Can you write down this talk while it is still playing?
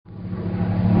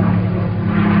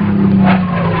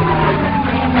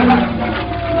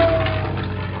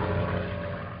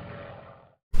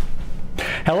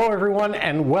Hello everyone,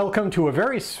 and welcome to a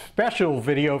very special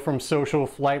video from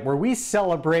SocialFlight where we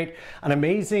celebrate an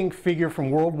amazing figure from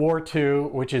World War II,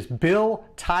 which is Bill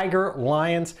Tiger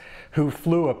Lyons, who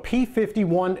flew a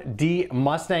P-51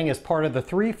 Mustang as part of the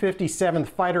 357th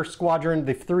Fighter Squadron,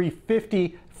 the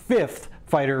 355th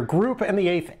Fighter Group, and the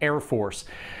 8th Air Force.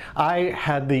 I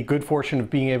had the good fortune of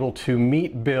being able to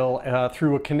meet Bill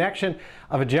through a connection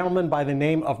of a gentleman by the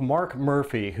name of Mark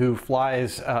Murphy, who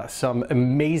flies some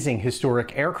amazing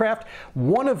historic aircraft,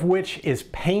 one of which is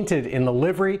painted in the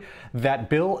livery that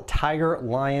Bill Tiger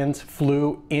Lyons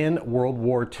flew in World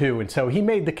War II. And so he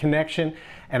made the connection,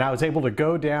 and I was able to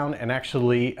go down and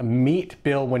actually meet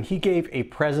Bill when he gave a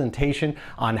presentation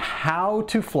on how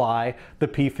to fly the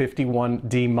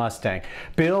P-51 Mustang.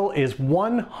 Bill is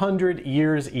 100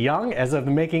 years young as of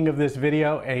the making of this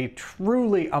video, a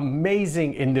truly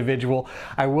amazing individual.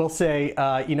 I will say,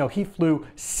 he flew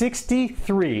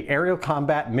 63 aerial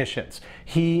combat missions.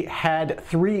 He had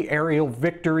 3 aerial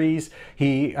victories.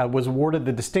 He was awarded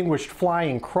the Distinguished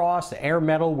Flying Cross, Air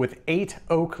Medal with 8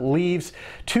 oak leaves,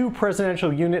 2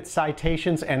 Presidential Unit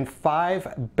Citations, and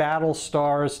 5 battle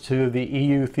stars to the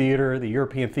EU Theater, the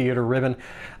European Theater ribbon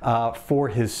for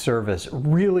his service.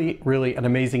 Really, really an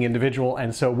amazing individual.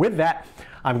 And so with that,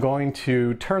 I'm going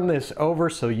to turn this over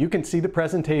so you can see the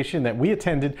presentation that we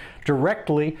attended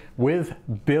directly with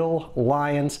Bill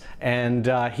Lyons, and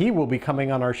he will be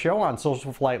coming on our show on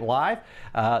SocialFlight Live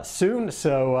soon,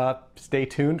 so stay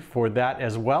tuned for that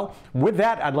as well. With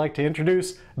that, I'd like to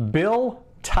introduce Bill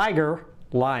Tiger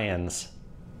Lyons.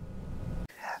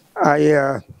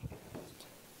 It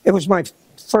was my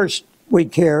first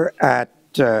week here at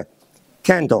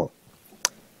Kendall,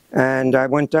 and I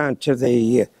went down to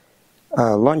the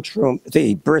lunchroom,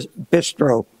 the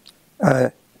bistro,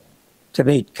 to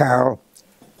meet Carol.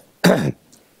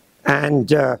 And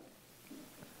there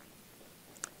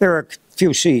were a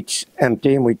few seats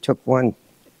empty, and we took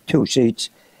 2 seats.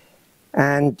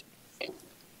 And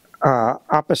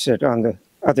opposite on the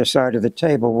other side of the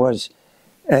table was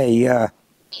a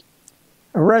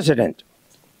resident,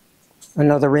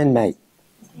 another inmate.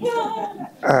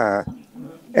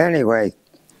 Anyway,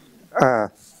 I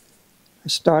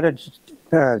started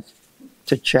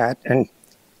to chat, and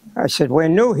I said, "We're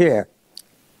new here."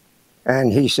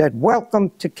 And he said,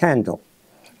 "Welcome to Kendall."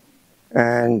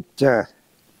 And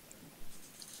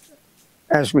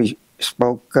as we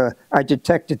spoke, I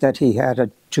detected that he had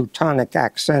a Teutonic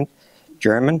accent,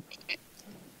 German.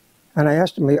 And I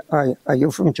asked him, are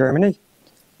you from Germany?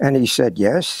 And he said,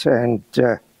 yes. And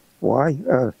why?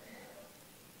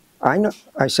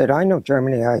 I said, I know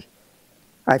Germany.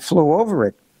 I flew over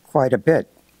it quite a bit.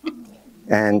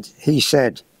 And he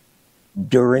said,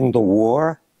 during the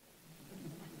war?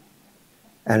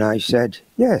 And I said,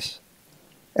 yes.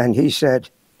 And he said,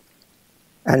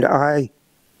 and I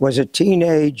was a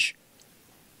teenage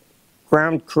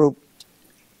ground crew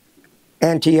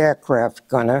anti-aircraft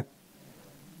gunner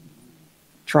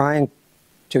trying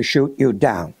to shoot you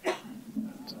down.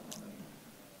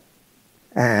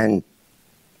 And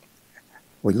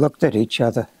we looked at each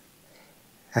other,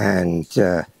 and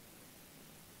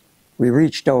we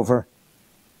reached over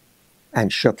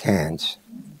and shook hands.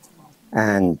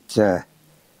 And that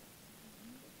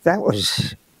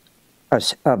was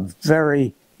a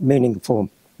very meaningful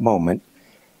moment.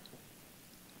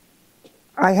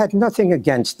 I had nothing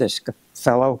against this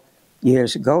fellow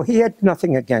years ago. He had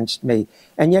nothing against me,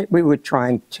 and yet we were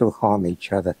trying to harm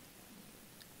each other.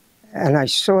 And I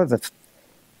saw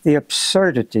the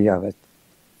absurdity of it,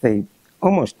 the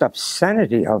almost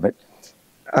obscenity of it.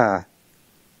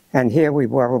 And here we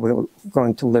were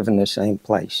going to live in the same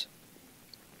place.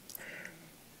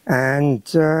 And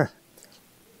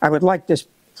I would like this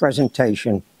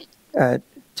presentation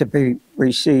to be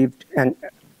received, and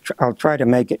I'll try to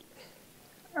make it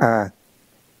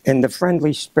in the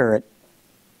friendly spirit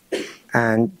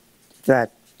and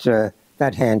that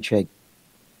handshake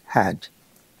had.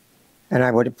 And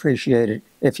I would appreciate it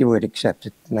if you would accept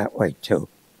it in that way too.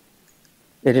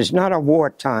 It is not a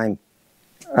wartime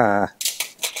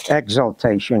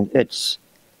exaltation. It's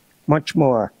much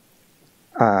more,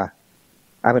 I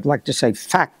would like to say,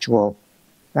 factual.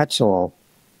 That's all.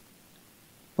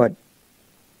 But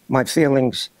my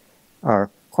feelings are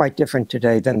quite different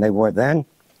today than they were then,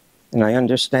 and I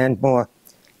understand more.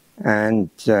 And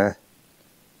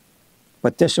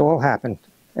but this all happened,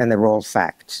 and they're all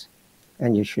facts,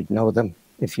 and you should know them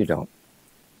if you don't.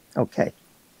 Okay.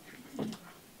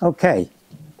 Okay.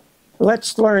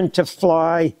 Let's learn to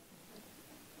fly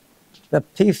the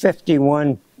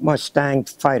P-51 Mustang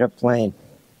fighter plane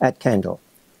at Kendall.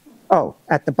 Oh,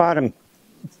 at the bottom,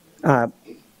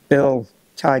 Bill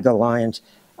Tiger Lyons.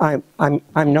 I'm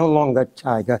no longer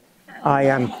Tiger. I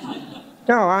am,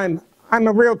 no, I'm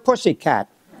a real pussycat.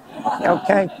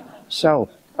 Okay? So,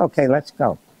 okay, let's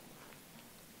go.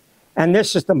 And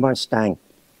this is the Mustang.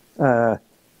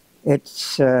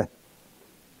 It's, in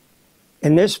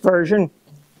this version,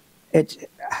 it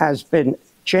has been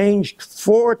changed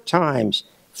 4 times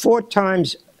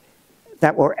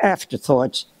that were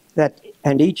afterthoughts,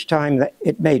 and each time that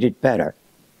it made it better.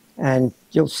 And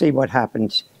you'll see what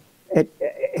happens.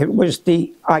 It was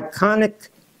the iconic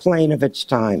plane of its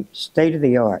time, state of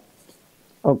the art.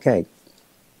 Okay.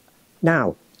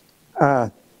 Now,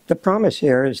 the promise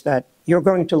here is that you're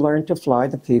going to learn to fly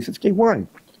the P-51.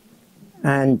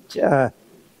 And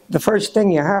the first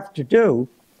thing you have to do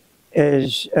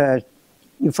is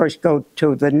you first go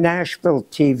to the Nashville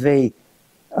TV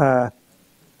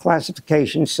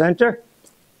Classification Center,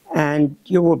 and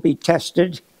you will be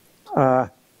tested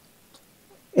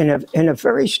in a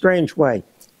very strange way.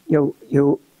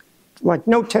 You like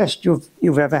no test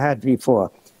you've ever had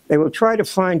before. They will try to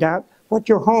find out what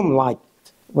your home life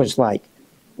was like,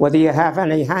 whether you have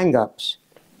any hang-ups,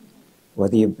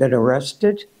 whether you've been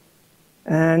arrested,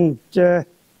 and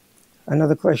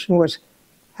another question was,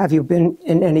 have you been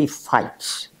in any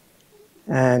fights?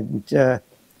 And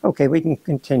okay, we can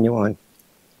continue on.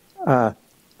 I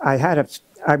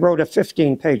wrote a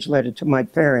 15-page letter to my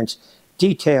parents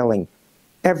detailing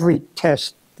every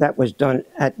test that was done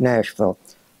at Nashville.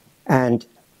 And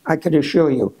I could assure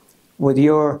you, with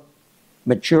your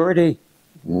maturity,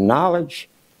 knowledge,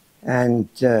 and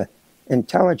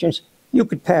intelligence, you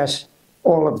could pass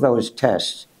all of those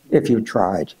tests if you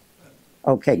tried.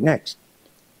 Okay, next.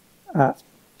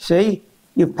 See,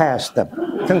 you passed them.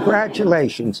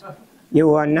 Congratulations.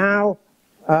 You are now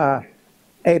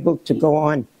able to go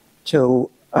on to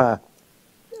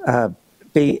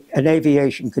be an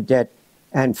aviation cadet.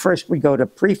 And first we go to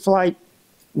pre-flight,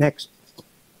 next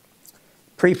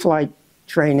pre-flight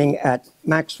training at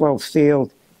Maxwell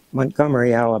Field,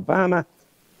 Montgomery, Alabama.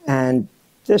 And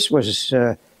this was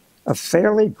a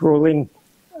fairly grueling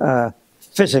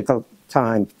physical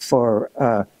time for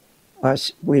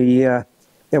us. There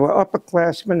were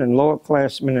upperclassmen and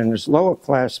lowerclassmen, and as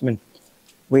lowerclassmen,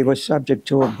 we were subject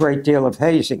to a great deal of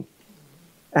hazing.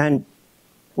 And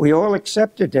we all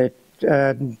accepted it,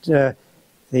 and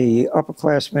the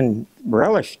upperclassmen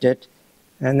relished it,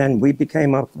 and then we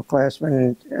became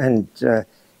upperclassmen and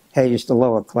hazed the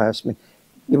lowerclassmen.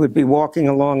 You would be walking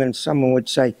along and someone would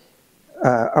say,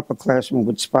 upperclassmen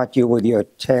would spot you with your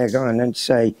tag on and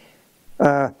say,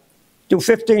 do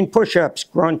 15 push-ups,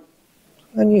 grunt.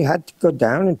 And you had to go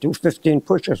down and do 15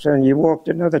 push-ups, and you walked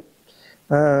another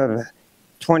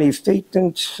 20 feet,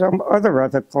 and some other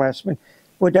classman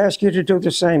would ask you to do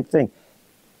the same thing.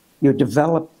 You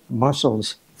develop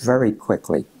muscles very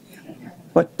quickly.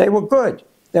 But they were good.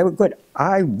 They were good.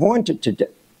 I wanted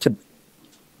to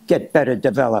get better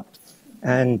developed.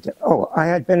 And, I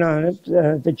had been on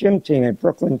the gym team at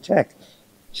Brooklyn Tech,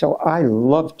 so I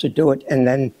loved to do it. And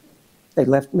then they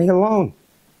left me alone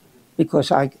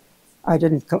because I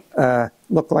didn't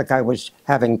look like I was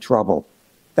having trouble.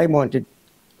 They wanted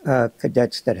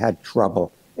cadets that had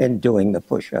trouble in doing the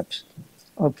push-ups.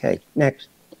 Okay, next.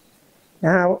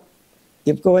 Now,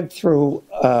 you've gone through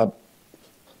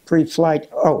pre-flight,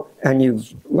 and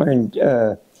you've learned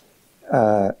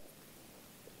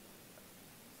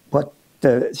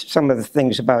some of the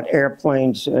things about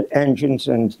airplanes, engines,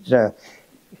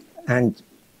 and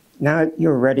now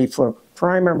you're ready for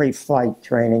primary flight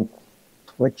training,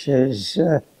 which is,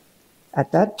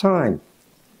 at that time,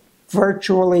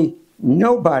 virtually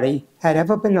nobody had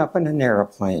ever been up in an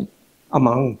airplane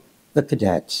among the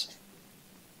cadets.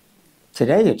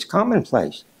 Today, it's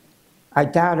commonplace. I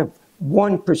doubt if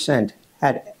 1%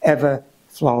 had ever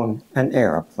flown an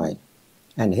airplane.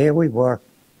 And here we were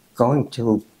going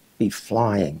to be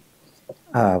flying.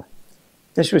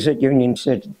 This was at Union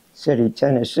City,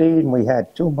 Tennessee, and we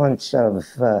had 2 months of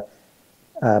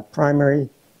primary,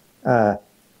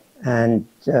 and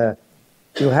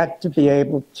you had to be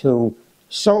able to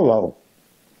solo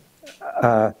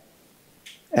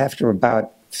after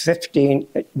about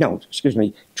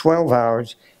 12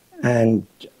 hours, and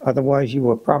otherwise you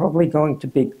were probably going to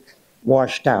be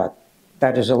washed out.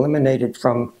 That is eliminated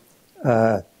from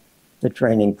the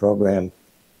training program.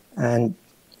 And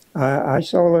I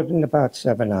soloed in about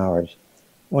 7 hours.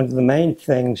 One of the main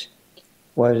things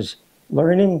was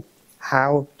learning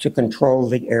how to control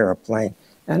the airplane,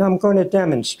 and I'm going to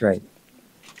demonstrate.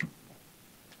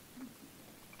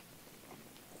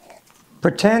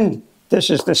 Pretend this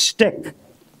is the stick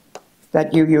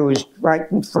that you used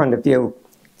right in front of you,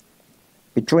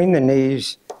 between the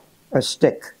knees, a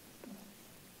stick.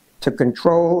 to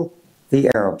control the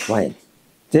airplane.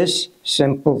 This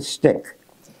simple stick.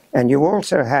 And you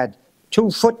also had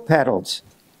 2 foot pedals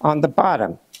on the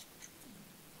bottom.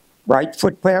 Right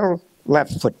foot pedal,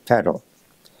 left foot pedal.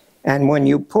 And when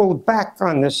you pulled back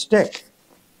on the stick,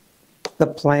 the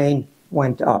plane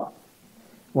went up.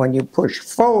 When you pushed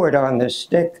forward on the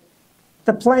stick,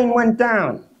 the plane went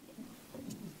down.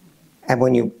 And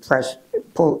when you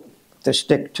pull the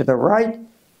stick to the right,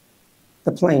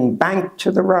 the plane banked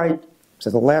to the right, to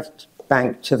the left,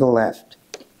 banked to the left.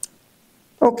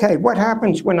 Okay, what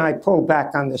happens when I pull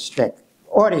back on the stick?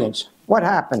 Audience, what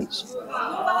happens?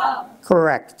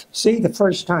 Correct. See, the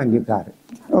first time you got it.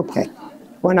 Okay.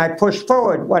 When I push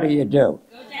forward, what do you do?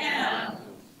 Go down.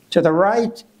 To the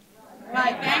right?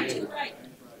 Right, back to the right.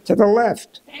 To the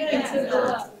left? Back to the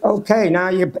left. Okay, now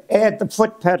you add the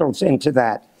foot pedals into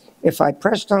that. If I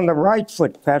pressed on the right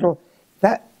foot pedal,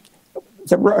 the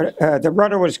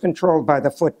rudder was controlled by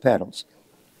the foot pedals.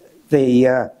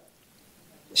 The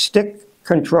stick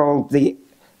controlled the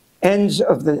ends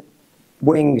of the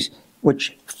wings,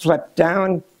 which flipped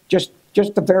down, just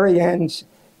the very ends,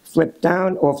 flipped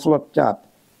down or flipped up,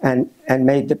 and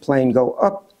made the plane go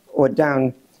up or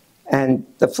down. And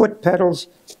the foot pedals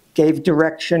gave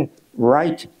direction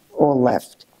right or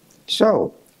left.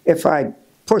 So if I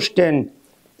pushed in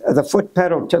the foot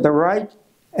pedal to the right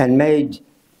and made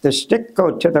the stick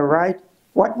go to the right,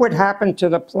 what would happen to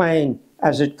the plane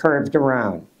as it curved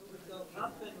around?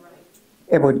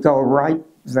 It would go right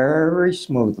very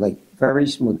smoothly, very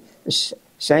smooth.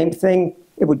 Same thing,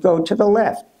 it would go to the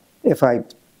left. If I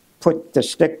put the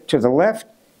stick to the left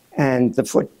and the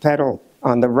foot pedal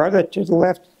on the rudder to the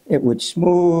left, it would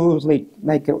smoothly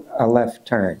make a left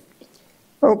turn.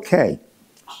 Okay,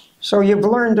 so you've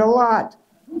learned a lot.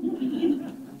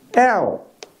 L,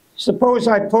 suppose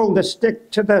I pulled the stick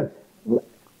to the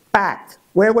back.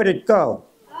 Where would it go?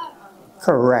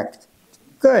 Correct.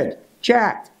 Good.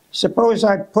 Jack, suppose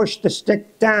I pushed the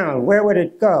stick down. Where would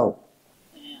it go?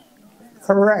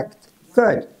 Correct.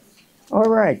 Good. All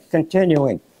right,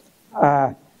 continuing.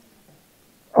 All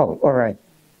right.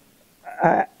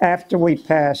 After we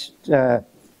passed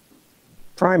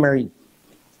primary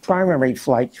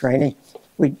flight training,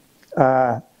 we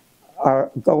go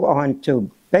on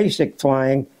to basic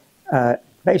flying,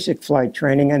 basic flight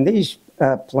training, and these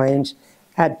planes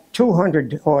had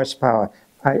 200 horsepower.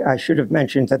 I should have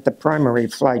mentioned that the primary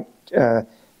flight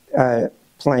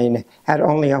plane had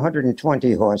only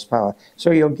 120 horsepower.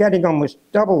 So you're getting almost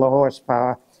double the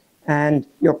horsepower, and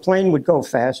your plane would go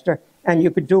faster, and you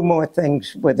could do more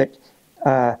things with it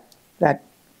that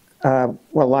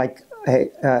were like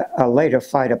a later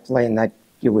fighter plane that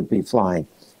you would be flying.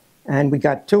 And we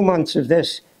got 2 months of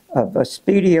this, of a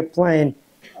speedier plane,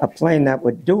 a plane that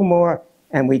would do more,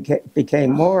 and we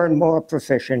became more and more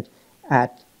proficient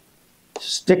at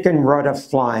stick and rudder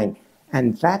flying.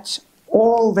 And that's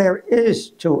all there is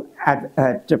to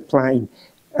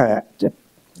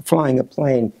flying a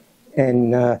plane,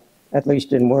 in, at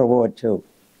least in World War II.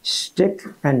 Stick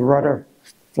and rudder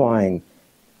flying.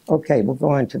 Okay, we'll go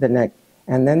on to the next.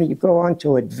 And then you go on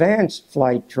to advanced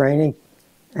flight training,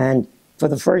 and for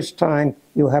the first time,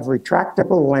 you have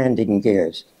retractable landing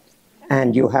gears,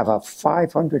 and you have a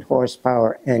 500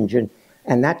 horsepower engine,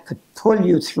 and that could pull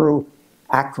you through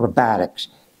acrobatics.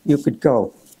 You could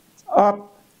go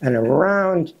up and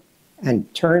around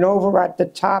and turn over at the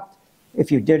top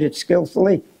if you did it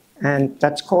skillfully, and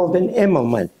that's called an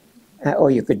immelman. Or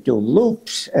you could do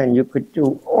loops, and you could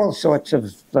do all sorts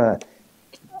of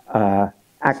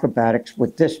acrobatics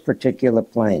with this particular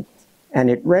plane. And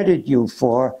it readied you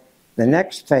for the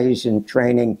next phase in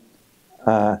training,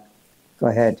 go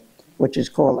ahead, which is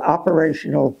called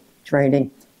operational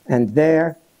training. And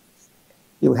there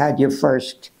you had your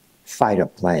first fighter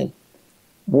plane,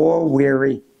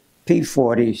 war-weary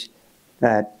P-40s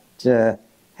that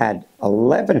had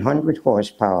 1,100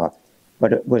 horsepower,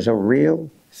 but it was a real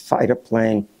fighter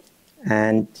plane.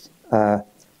 And I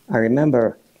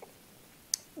remember,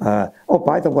 oh,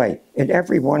 by the way, in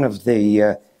every one of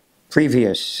the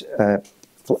previous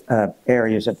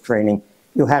areas of training,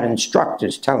 you had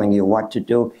instructors telling you what to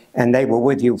do, and they were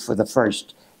with you for the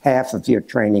first half of your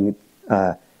training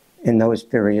in those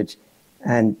periods.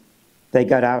 And they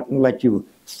got out and let you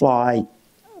fly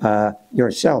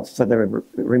yourself for the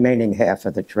remaining half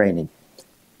of the training.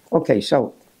 Okay,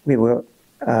 so we were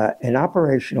in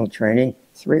operational training,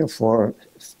 there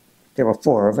were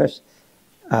four of us,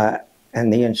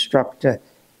 and the instructor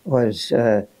was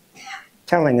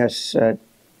telling us,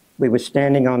 we were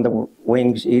standing on the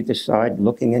wings either side,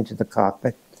 looking into the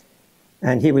cockpit,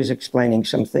 and he was explaining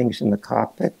some things in the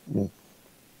cockpit,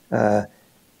 and,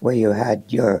 where you had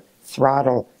your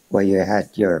throttle where you had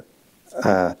your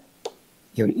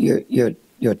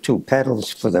two pedals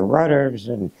for the rudders,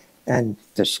 and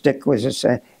the stick was the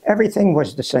same. Everything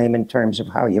was the same in terms of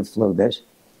how you flew this.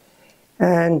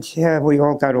 And we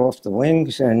all got off the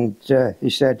wings, and he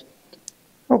said,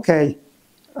 okay,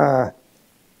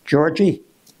 Georgie,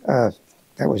 that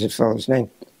was the fellow's name,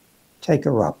 take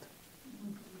her up.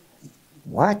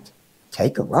 What?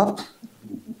 Take her up?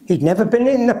 He'd never been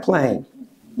in the plane.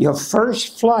 Your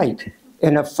first flight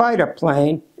in a fighter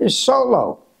plane is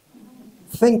solo.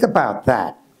 Think about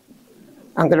that.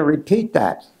 I'm going to repeat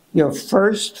that. Your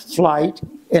first flight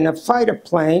in a fighter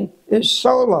plane is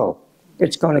solo.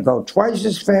 It's going to go twice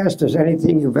as fast as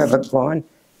anything you've ever gone,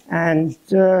 and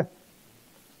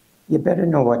you better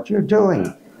know what you're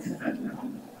doing.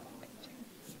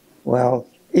 Well,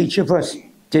 each of us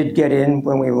did get in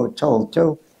when we were told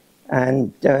to,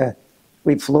 and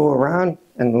we flew around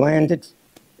and landed.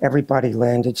 Everybody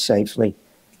landed safely,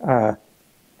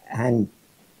 and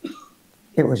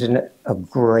it was a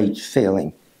great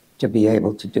feeling to be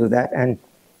able to do that. And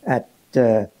at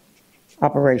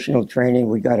operational training,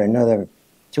 we got another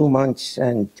 2 months,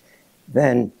 and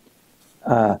then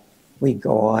we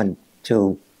go on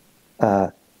to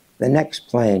the next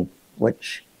plane,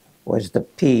 which was the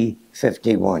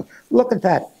P-51. Look at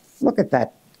that. Look at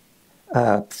that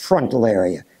frontal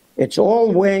area. It's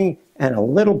all wing and a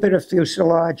little bit of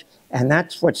fuselage, and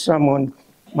that's what someone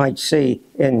might see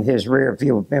in his rear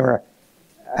view mirror.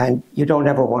 And you don't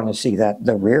ever want to see that,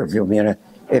 the rear view mirror,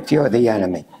 if you're the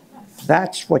enemy.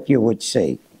 That's what you would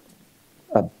see.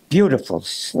 A beautiful,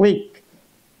 sleek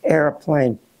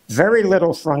airplane, very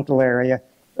little frontal area,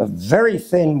 a very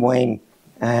thin wing,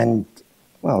 and,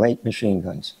 well, 8 machine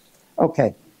guns.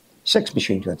 Okay, 6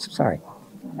 machine guns, sorry.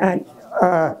 And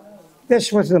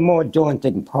this was the more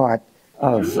daunting part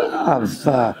of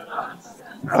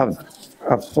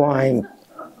flying.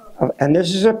 And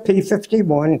this is a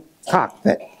P-51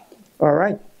 cockpit, all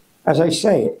right? As I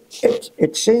say,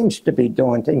 it seems to be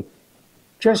daunting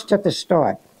just at the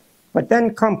start, but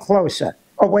then come closer.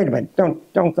 Oh, wait a minute,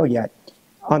 don't go yet.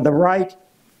 On the right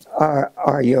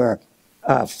are your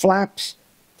flaps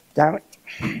down.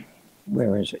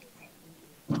 Where is it?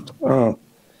 Oh,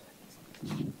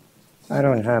 I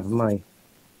don't have my.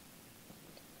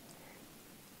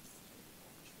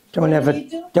 Don't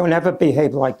ever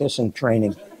behave like this in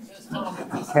training.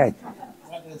 Okay.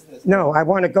 No, I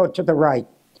want to go to the right,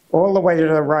 all the way to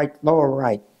the right, lower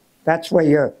right. That's where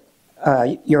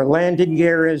your landing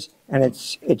gear is, and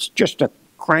it's just a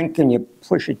crank, and you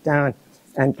push it down,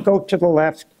 and go to the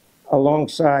left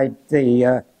alongside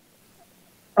the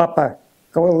upper.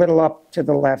 Go a little up to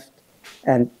the left,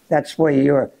 and that's where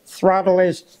your throttle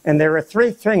is. And there are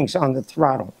 3 things on the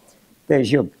throttle.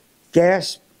 There's your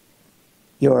gas,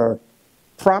 your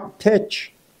prop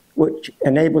pitch, which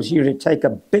enables you to take a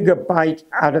bigger bite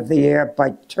out of the air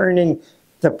by turning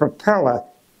the propeller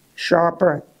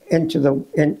sharper into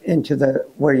the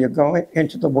where you're going,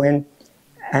 into the wind.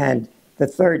 And the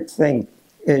third thing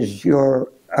is your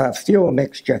fuel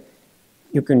mixture.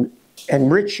 You can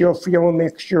enrich your fuel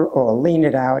mixture or lean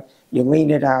it out. You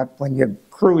lean it out when you're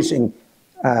cruising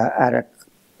at a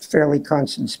fairly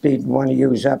constant speed and want to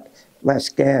use up less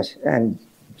gas and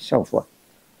so forth.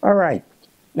 All right,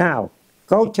 now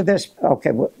go to this.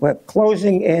 Okay, we're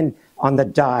closing in on the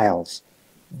dials.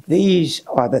 These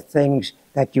are the things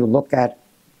that you look at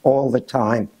all the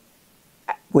time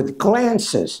with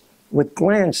glances,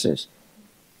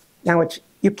 Now,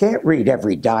 you can't read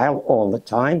every dial all the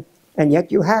time, and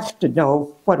yet you have to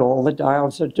know what all the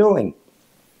dials are doing.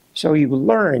 So you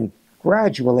learn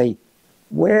gradually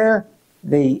where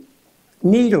the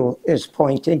needle is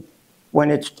pointing when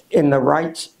it's in the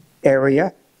right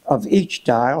area of each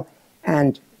dial.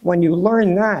 And when you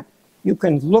learn that, you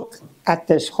can look at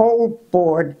this whole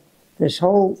board, this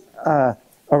whole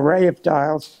array of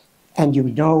dials, and you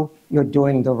know you're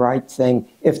doing the right thing.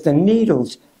 If the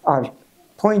needles are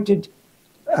pointed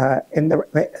at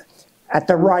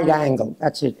the right angle,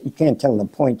 that's it, you can't tell the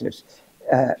pointers,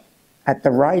 at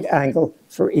the right angle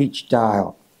for each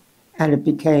dial. And it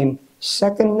became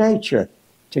second nature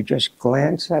to just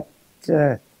glance at,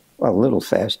 well, a little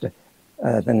faster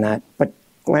than that, but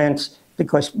glance,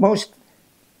 because most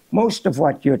of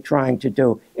what you're trying to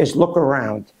do is look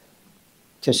around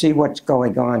to see what's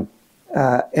going on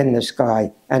in the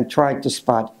sky and try to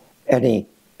spot any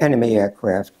enemy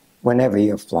aircraft whenever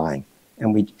you're flying.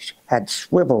 And we had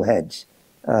swivel heads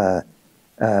for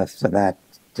that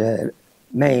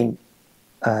main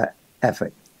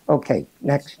effort. Okay,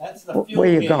 next. That's the fuel Where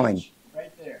are you gauge, going?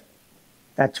 right there.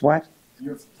 That's what?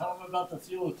 Tell them about the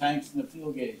fuel tanks and the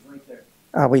fuel gauge right there.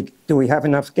 Do we have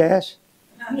enough gas?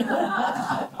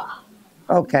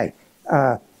 Okay.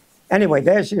 Anyway,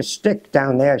 there's your stick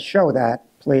down there. Show that,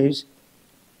 please.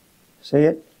 See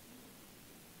it?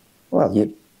 Well,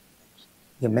 you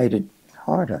made it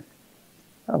harder.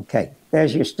 Okay,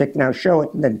 there's your stick. Now show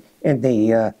it in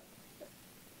the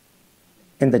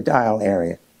dial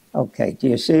area. Okay, do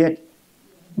you see it?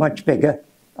 Much bigger.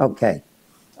 Okay.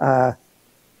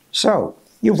 So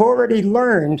you've already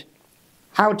learned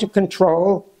how to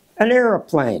control an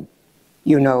airplane.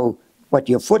 You know what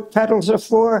your foot pedals are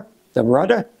for, the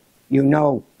rudder. You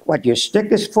know what your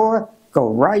stick is for. Go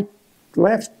right,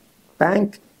 left,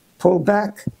 bank, pull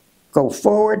back, go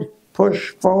forward,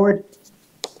 push forward.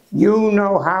 You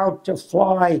know how to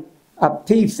fly a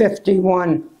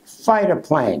P-51 fighter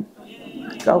plane.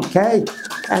 Okay?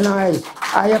 And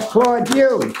I applaud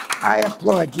you. I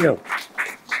applaud you.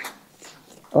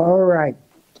 All right.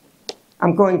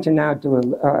 I'm going to now do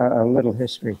a little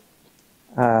history.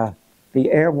 The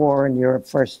air war in Europe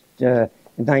first in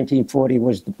 1940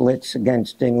 was the Blitz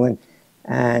against England,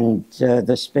 and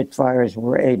the Spitfires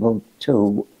were able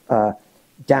to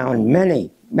down many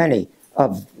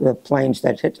of the planes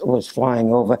that Hitler was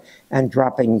flying over and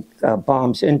dropping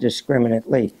bombs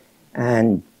indiscriminately.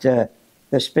 And the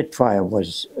Spitfire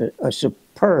was a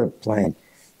superb plane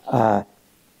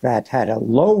that had a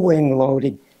low wing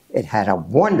loading. It had a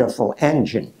wonderful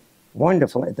engine,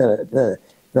 wonderful, the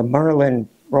Merlin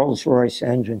Rolls-Royce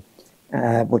engine,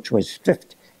 which was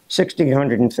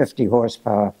 1,650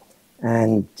 horsepower,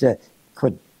 and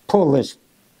could pull this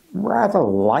rather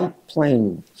light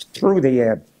plane through the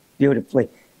air beautifully,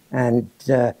 and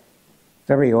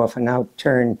very often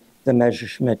outturn the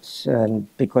Messerschmitts, and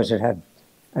because it had,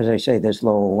 as I say, this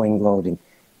lower wing loading.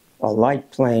 A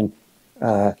light plane.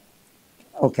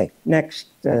 Okay, next,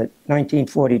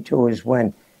 1942 is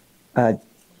when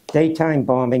daytime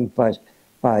bombing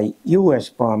by U.S.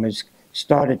 bombers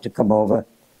started to come over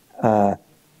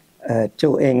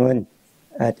to England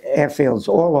at airfields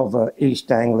all over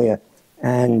East Anglia,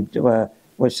 and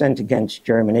were sent against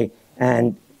Germany.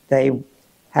 And they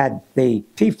had the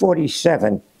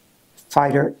P-47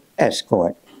 fighter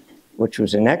escort, which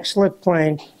was an excellent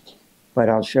plane, but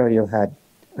I'll show you had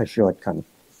a shortcoming.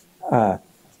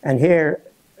 And here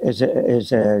is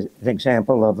an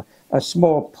example of a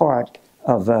small part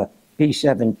of a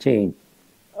B-17,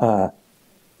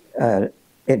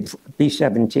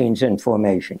 B-17s in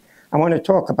formation. I want to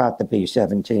talk about the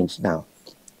B-17s now.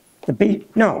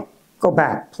 No, go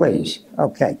back, please.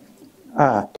 Okay.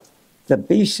 The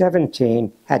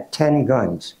B-17 had 10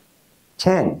 guns.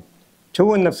 10.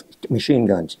 2 in the machine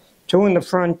guns. 2 in the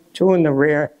front, 2 in the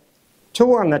rear,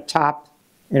 2 on the top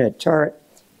in a turret,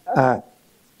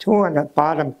 2 on the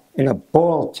bottom in a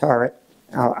ball turret.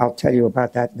 I'll tell you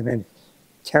about that in a minute.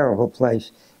 Terrible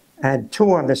place. And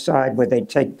 2 on the side where they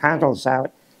take panels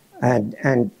out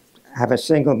and have a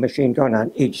single machine gun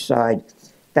on each side.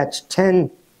 That's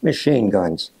 10 machine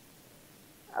guns.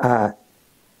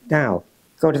 Now,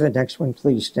 go to the next one,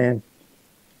 please, Stan.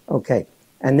 Okay,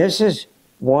 and this is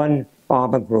one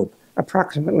bomber group,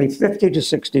 approximately 50 to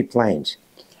 60 planes.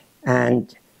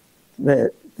 And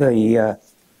the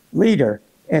leader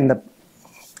in the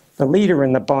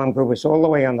bomb group was all the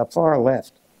way on the far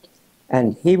left,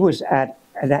 and he was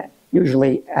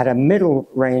usually at a middle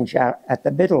range, at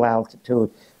the middle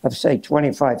altitude of, say,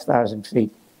 25,000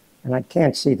 feet. And I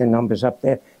can't see the numbers up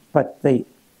there, but the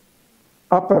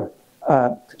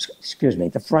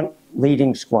the front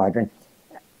leading squadron,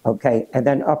 okay, and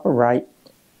then upper right,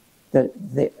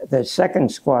 the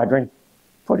second squadron,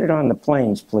 put it on the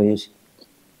planes, please,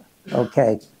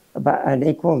 okay, about an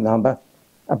equal number,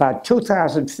 about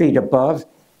 2,000 feet above,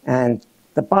 and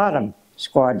the bottom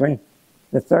squadron,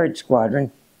 the third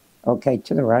squadron, okay,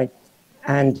 to the right,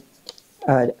 and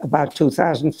about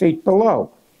 2,000 feet below.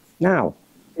 Now,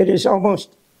 it is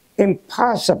almost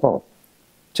impossible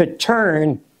to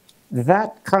turn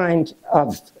that kind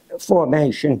of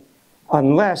formation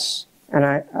unless, and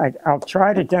I'll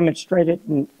try to demonstrate it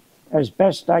as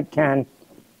best I can.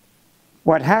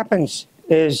 What happens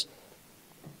is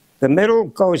the middle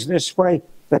goes this way,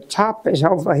 the top is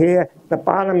over here, the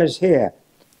bottom is here.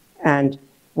 And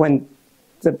when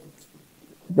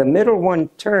the middle one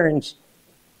turns,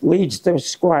 leads the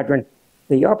squadron,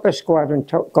 the upper squadron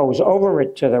goes over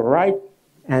it to the right,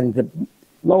 and the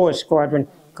lower squadron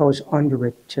goes under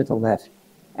it to the left.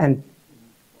 And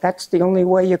that's the only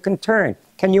way you can turn.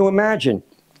 Can you imagine?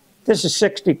 This is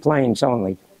 60 planes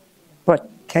only. But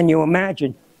can you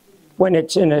imagine when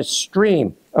it's in a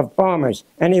stream of bombers,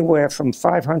 anywhere from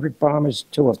 500 bombers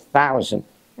to 1,000?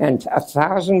 And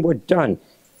 1,000 were done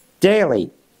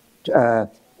daily,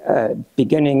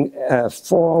 beginning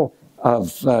fall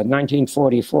of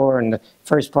 1944 and the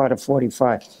first part of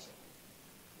 45.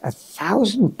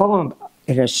 1,000 bombs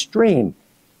in a stream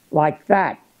like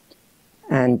that.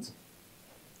 And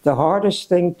the hardest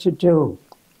thing to do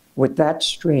with that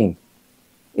stream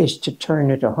is to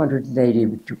turn it 180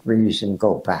 degrees and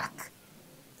go back.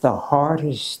 The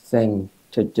hardest thing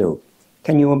to do.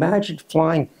 Can you imagine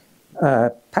flying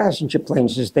passenger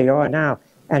planes as they are now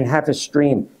and have a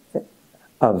stream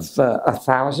of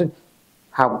 1,000?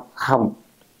 How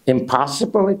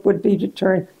impossible it would be to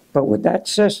turn. But with that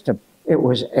system, it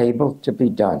was able to be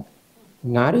done.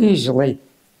 Not easily.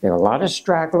 There were a lot of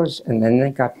stragglers, and then they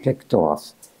got picked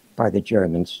off by the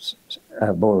Germans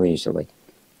more easily.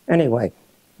 Anyway,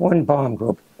 one bomb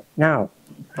group. Now,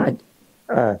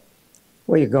 where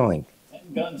are you going?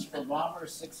 10 guns for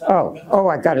bombers, 600 guns. Oh,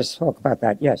 I got to talk about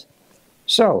that, yes.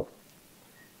 So,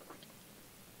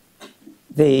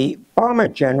 the bomber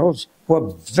generals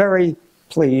were very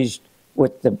pleased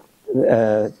with the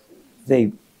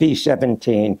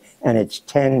B-17 and its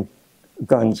 10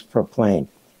 guns per plane.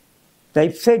 They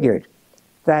figured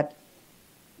that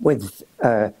with,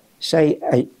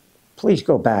 please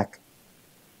go back.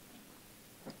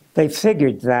 They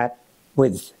figured that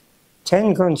with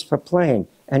 10 guns per plane,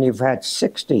 and you've had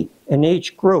 60 in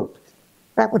each group,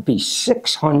 that would be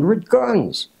 600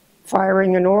 guns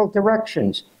firing in all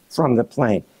directions from the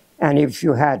plane. And if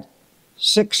you had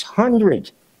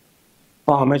 600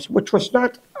 bombers, which was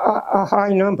not a high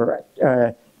number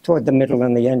toward the middle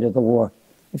and the end of the war,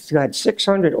 if you had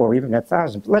 600 or even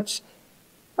 1,000,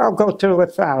 I'll go to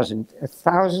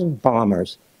 1,000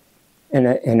 bombers in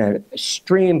a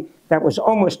stream that was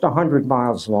almost 100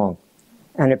 miles long.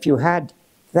 And if you had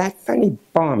that many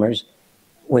bombers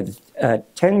with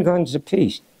 10 guns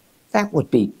apiece, that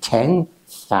would be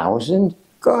 10,000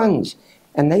 guns.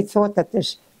 And they thought that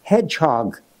this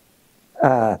hedgehog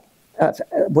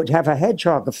would have a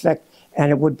hedgehog effect,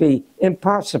 and it would be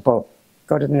impossible.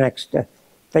 Go to the next.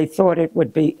 They thought it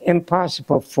would be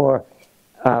impossible for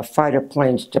fighter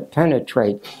planes to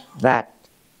penetrate that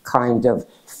kind of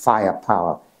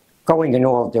firepower, going in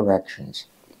all directions.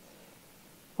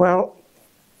 Well,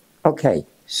 okay,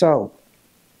 so,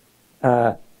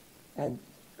 and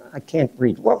I can't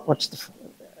read. What's the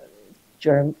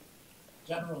German?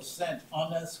 General sent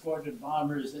unescorted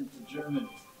bombers into Germany.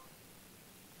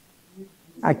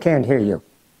 I can't hear you.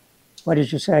 What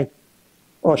did you say?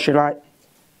 Or should I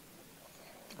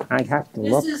have to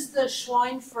look. This is the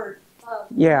Schweinfurt.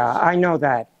 Yeah, I know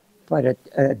that. But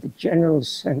the general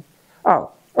sent,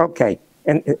 oh, okay.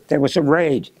 And there was a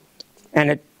raid,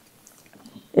 and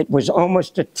it was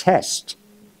almost a test.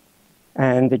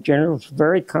 And the general was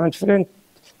very confident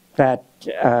that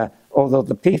although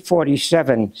the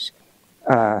P-47s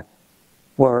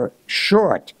were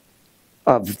short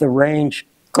of the range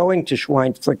going to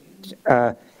Schweinfurt,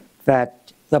 that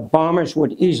the bombers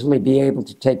would easily be able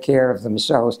to take care of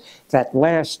themselves. That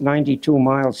last 92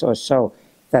 miles or so,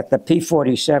 that the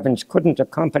P-47s couldn't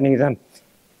accompany them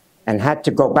and had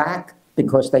to go back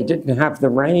because they didn't have the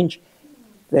range.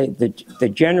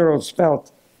 The generals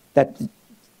felt that the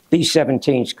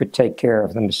B-17s could take care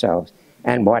of themselves.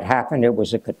 And what happened, it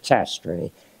was a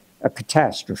catastrophe.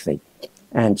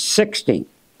 And 60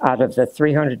 out of the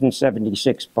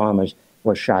 376 bombers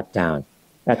were shot down.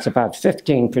 That's about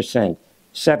 15%.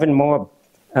 7 more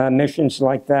missions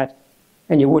like that,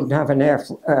 and you wouldn't have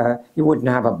you wouldn't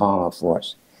have a bomber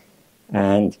force.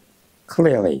 And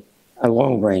clearly, a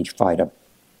long-range fighter,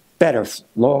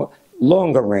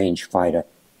 longer range fighter,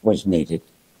 was needed.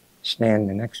 Stand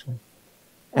the next one.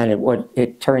 And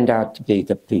it turned out to be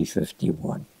the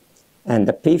P-51. And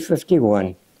the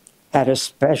P-51 had a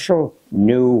special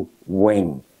new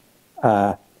wing,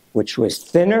 which was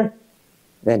thinner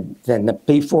than the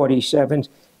P-47s.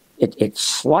 It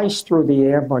sliced through the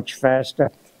air much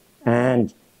faster,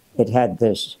 and it had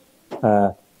this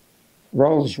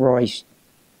Rolls-Royce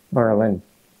Merlin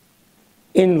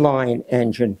inline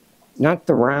engine, not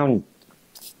the round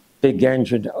big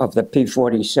engine of the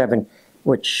P-47,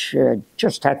 which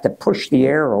just had to push the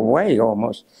air away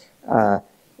almost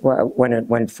when it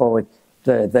went forward.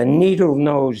 The needle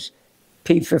nose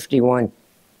P-51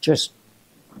 just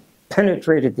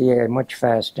penetrated the air much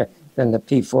faster than the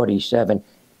P-47.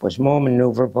 Was more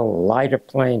maneuverable, lighter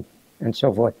plane, and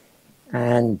so forth.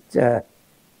 And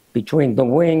between the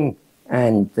wing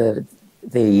and the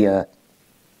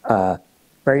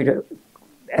greater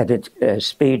at its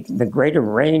speed, the greater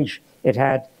range it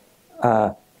had,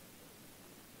 I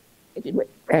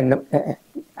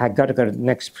got to go to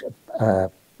the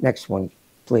next one,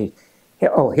 please.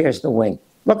 Here's the wing.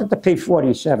 Look at the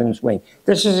P-47's wing.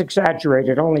 This is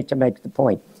exaggerated only to make the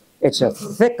point. It's a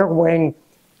thicker wing,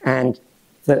 and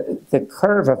the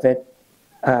curve of it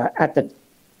at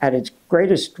its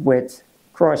greatest width,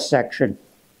 cross section,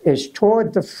 is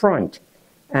toward the front,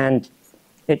 and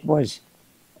it was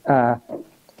oh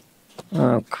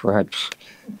crud.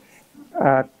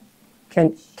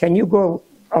 Can you go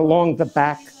along the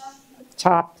back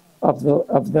top of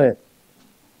the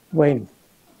wing?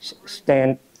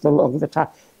 Stand along the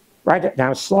top. Right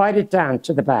now, slide it down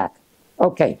to the back.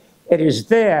 Okay, it is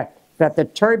there that the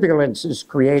turbulence is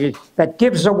created that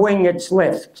gives a wing its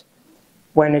lift.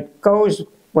 When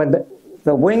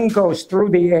the wing goes through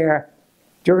the air,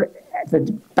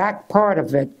 the back part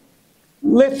of it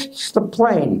lifts the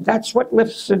plane. That's what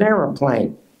lifts an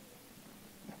airplane.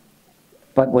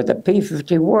 But with the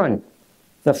P-51,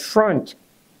 the front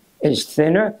is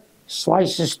thinner,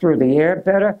 slices through the air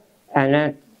better, and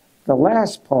at the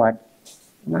last part,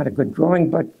 not a good drawing,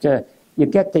 but you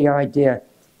get the idea,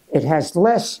 it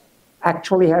has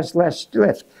actually has less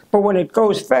lift. But when it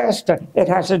goes faster, it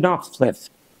has enough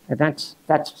lift. And that's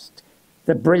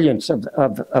the brilliance of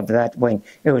that wing.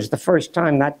 It was the first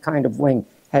time that kind of wing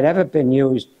had ever been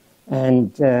used,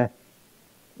 and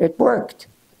it worked.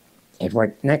 It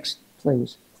worked. Next,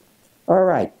 please. All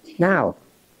right. Now,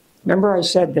 remember I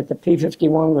said that the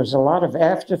P-51 was a lot of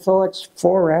afterthoughts,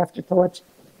 4 afterthoughts?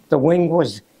 The wing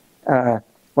was, well,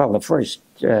 the first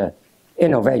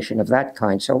innovation of that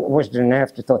kind, so it wasn't an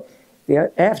afterthought.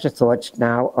 The afterthoughts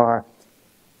now are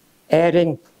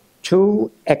adding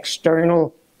 2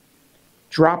 external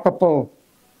droppable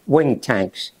wing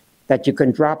tanks that you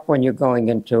can drop when you're going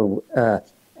into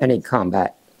any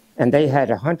combat. And they had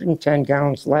 110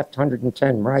 gallons left,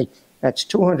 110 right. That's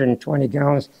 220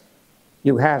 gallons.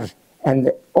 You have,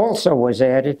 and also was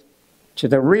added to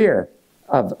the rear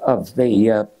of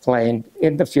the plane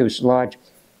in the fuselage.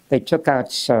 They took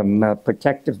out some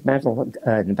protective metal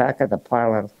in the back of the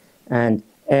pilot and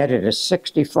added a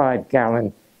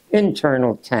 65-gallon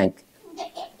internal tank.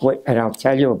 And I'll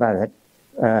tell you about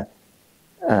it.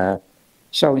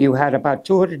 So you had about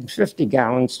 250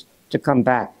 gallons to come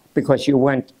back because you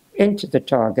went into the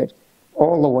target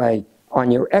all the way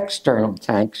on your external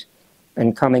tanks,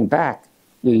 and coming back,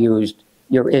 you used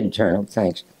your internal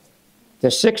tanks. The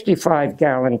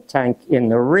 65-gallon tank in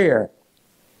the rear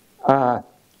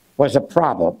was a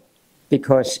problem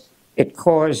because it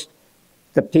caused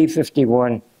the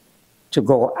P-51 to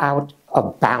go out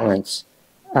of balance.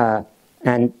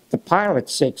 And the pilot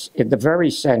sits in the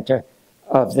very center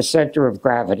of the center of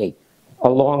gravity.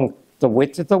 Along the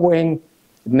width of the wing,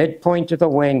 the midpoint of the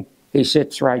wing, he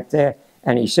sits right there.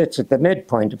 And he sits at the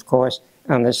midpoint, of course,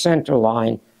 on the center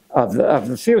line of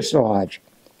the fuselage.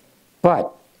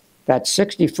 But that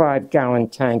 65-gallon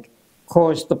tank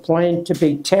caused the plane to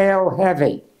be tail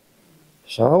heavy.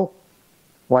 So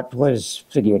what was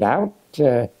figured out?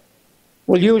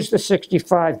 We'll use the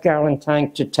 65-gallon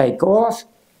tank to take off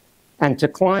and to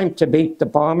climb to beat the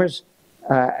bombers,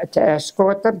 to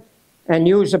escort them, and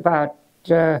use about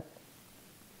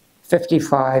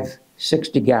 55,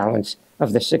 60 gallons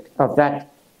of that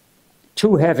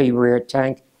too heavy rear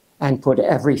tank and put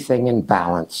everything in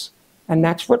balance. And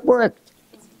that's what worked.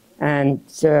 And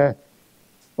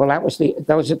well,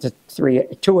 those are the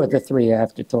 2 of the 3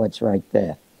 afterthoughts right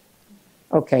there.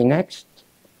 Okay, next.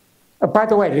 Oh, by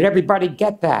the way, did everybody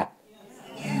get that?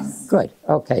 Yes. Good,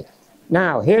 okay.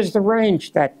 Now, here's the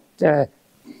range that the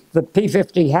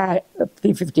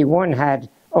P-51 had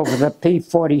over the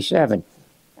P-47.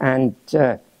 And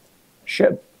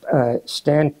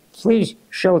Stan, please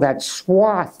show that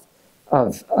swath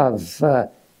of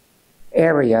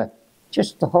area,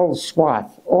 just the whole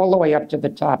swath, all the way up to the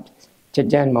top to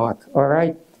Denmark, all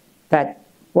right, that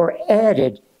were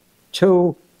added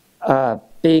to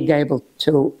being able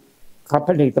to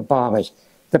accompany the bombers.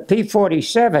 The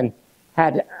P-47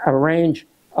 had a range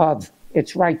of,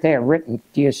 it's right there written,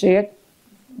 do you see it?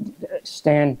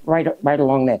 Stan, right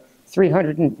along there,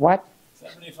 300 and what?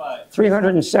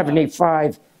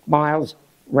 375 miles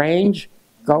range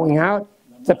going out.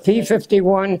 The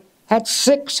P-51 had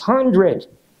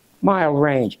 600-mile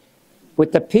range.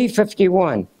 With the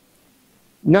P-51,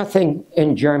 nothing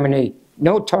in Germany,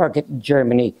 no target in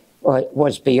Germany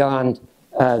was beyond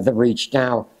the reach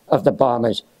now of the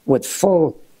bombers with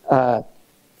full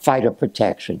fighter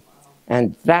protection.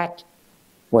 And that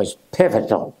was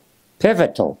pivotal,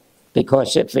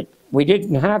 because if we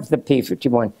didn't have the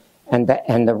P-51, and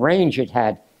the range it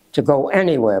had to go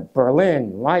anywhere,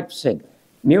 Berlin, Leipzig,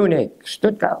 Munich,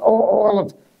 Stuttgart, all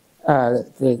of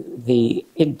the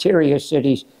interior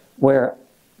cities where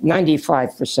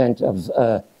 95% of,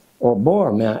 or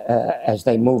more, as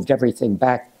they moved everything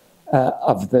back,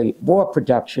 of the war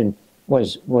production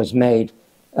was made.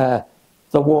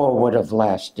 the war would have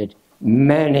lasted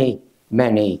many,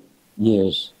 many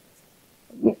years.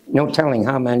 No telling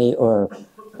how many,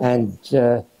 and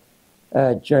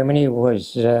Germany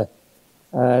was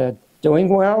doing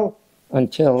well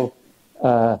until,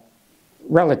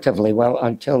 relatively well,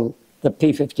 until the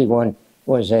P-51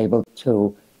 was able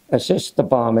to assist the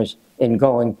bombers in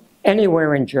going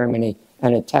anywhere in Germany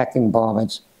and attacking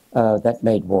bombers that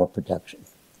made war production.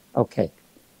 Okay,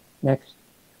 next.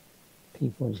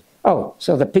 P-40. Oh,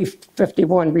 so the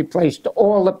P-51 replaced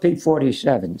all the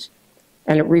P-47s,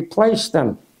 and it replaced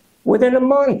them within a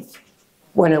month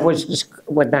when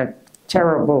that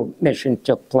terrible mission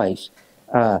took place,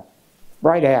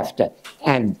 right after.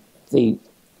 And the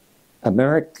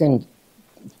American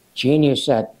genius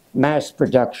at mass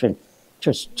production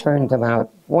just turned them out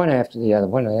one after the other,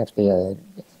 one after the other,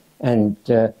 and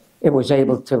it was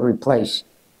able to replace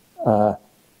all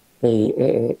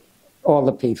the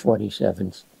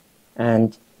P-47s.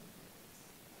 And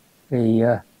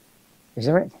the, is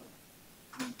that right?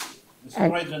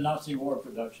 Destroyed the Nazi war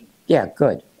production. Yeah,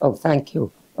 good. Oh, thank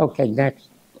you. Okay, next.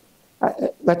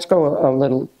 Let's go a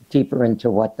little deeper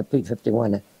into what the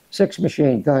P-51, 6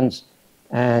 machine guns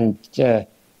and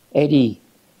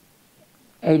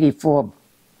 84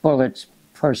 bullets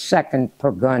per second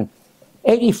per gun.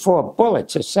 84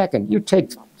 bullets a second. You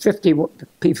take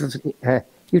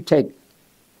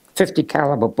 50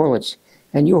 caliber bullets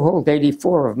and you hold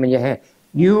 84 of them in your hand.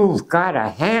 You've got a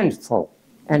handful.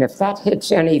 And if that hits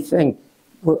anything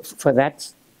for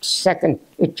that second,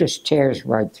 it just tears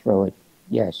right through it.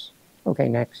 Yes. Okay,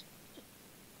 next.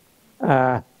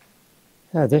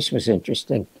 This was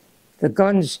interesting. The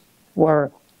guns were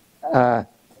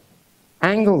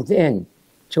angled in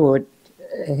to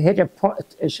hit a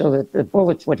point, so that the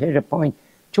bullets would hit a point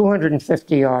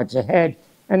 250 yards ahead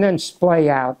and then splay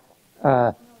out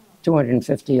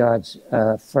 250 yards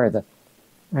further.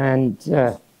 And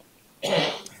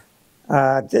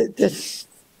this,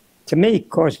 to me,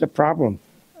 caused a problem.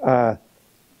 I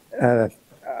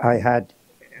had,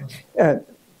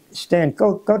 Stan,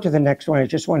 go to the next one. I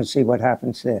just want to see what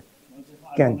happens there.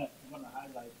 Again. I want to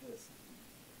highlight this.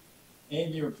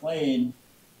 Aim your plane.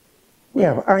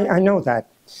 Yeah, I know that,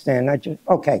 Stan.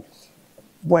 Okay.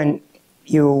 When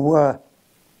you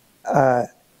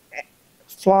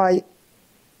fly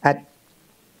at,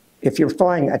 if you're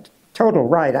flying at total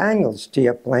right angles to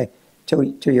your plane,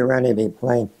 to your enemy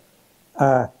plane,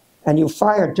 and you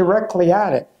fire directly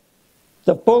at it,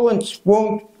 the bullets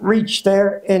won't reach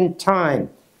there in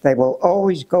time. They will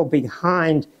always go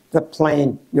behind the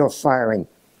plane you're firing.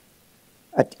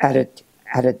 At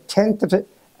a tenth of it,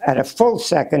 at a full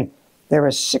second, there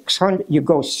are 600. You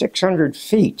go 600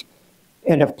 feet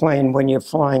in a plane when you're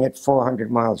flying at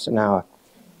 400 miles an hour,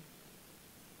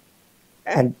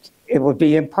 and it would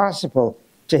be impossible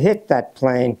to hit that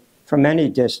plane from any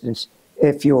distance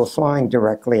if you were flying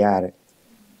directly at it.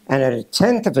 And at a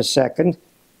tenth of a second,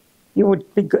 you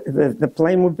would be, the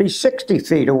plane would be 60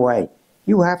 feet away.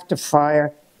 You have to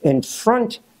fire in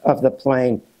front of the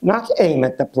plane, not aim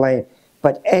at the plane,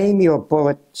 but aim your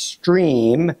bullet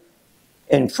stream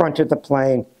in front of the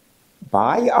plane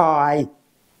by eye.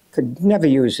 Could never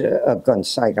use a gun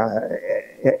sight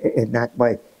in that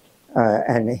way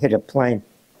and hit a plane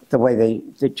the way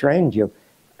they trained you.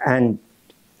 And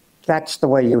that's the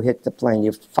way you hit the plane.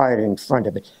 You fired in front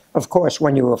of it. Of course,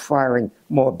 when you were firing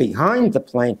more behind the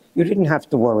plane, you didn't have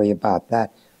to worry about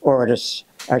that, or at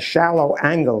a shallow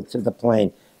angle to the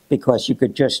plane, because you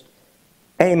could just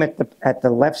aim at the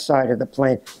left side of the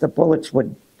plane. The bullets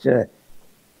would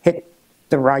hit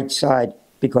the right side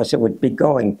because it would be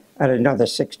going at another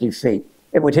 60 feet.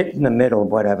 It would hit in the middle,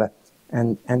 whatever,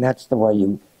 and that's the way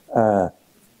you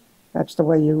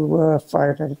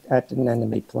fired at an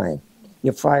enemy plane.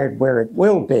 You fired where it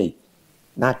will be,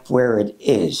 not where it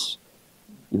is.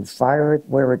 You fire it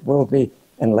where it will be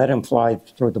and let him fly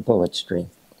through the bullet stream.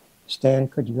 Stan,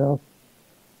 could you go?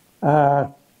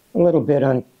 A little bit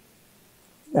on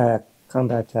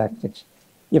combat tactics.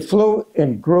 You flew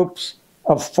in groups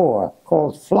of 4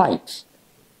 called flights.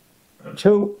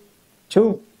 Two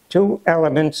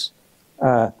elements,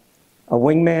 a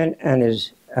wingman and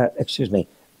his,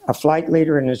 a flight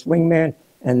leader and his wingman,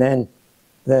 and then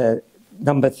the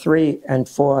number 3 and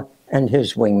 4 and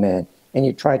his wingman. And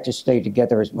you tried to stay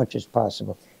together as much as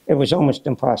possible. It was almost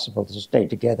impossible to stay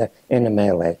together in a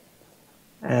melee.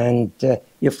 And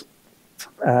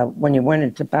when you went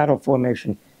into battle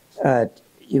formation,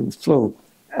 you flew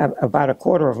about a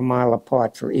quarter of a mile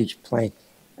apart for each plane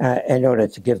in order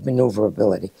to give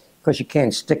maneuverability, because you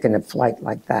can't stick in a flight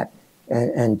like that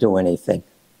and do anything.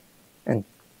 And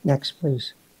next,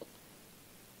 please.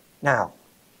 Now,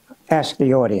 ask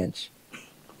the audience.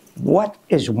 What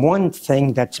is one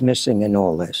thing that's missing in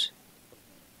all this?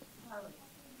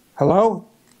 Hello?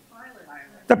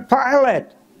 The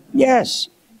pilot. Yes.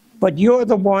 But you're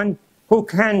the one who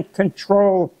can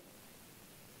control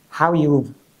how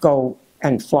you go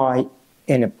and fly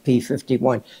in a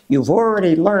P-51. You've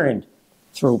already learned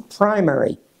through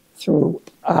primary, through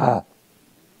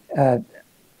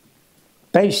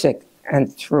basic,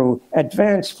 and through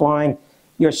advanced flying,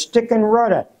 your stick and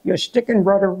rudder. Your stick and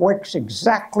rudder works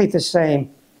exactly the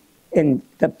same in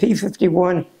the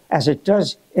P-51 as it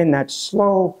does in that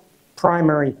slow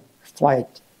primary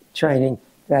flight training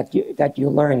that you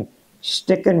learn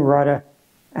stick and rudder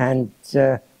and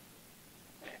your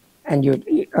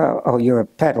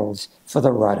pedals for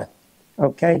the rudder.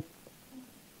 Okay?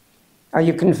 Are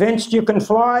you convinced you can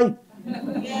fly?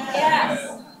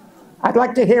 Yes. I'd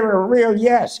like to hear a real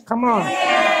yes. Come on.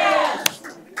 Yes.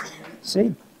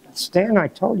 See, Stan, I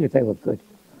told you they were good.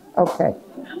 Okay.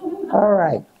 All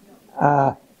right.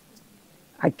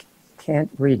 I can't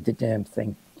read the damn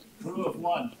thing. Crew of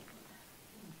one.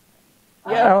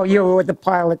 Yeah, oh, you were the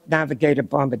pilot, navigator,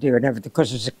 bombardier, and everything,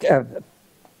 because it's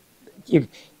you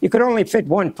could only fit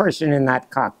one person in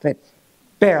that cockpit,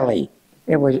 barely.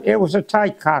 It was a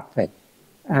tight cockpit,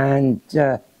 and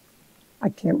I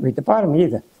can't read the bottom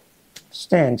either.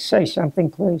 Stan, say something,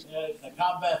 please. The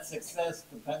combat success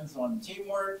depends on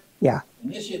teamwork, Yeah,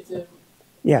 initiative,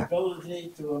 yeah,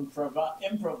 ability to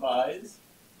improvise,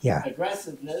 yeah.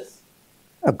 aggressiveness,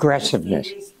 Aggressiveness.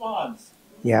 instant response.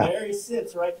 Yeah. There he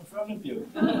sits right in front of you.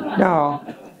 No,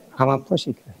 I'm a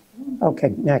pussycat.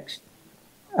 Okay, next.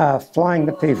 Flying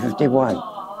the P-51.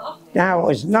 Now, it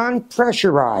was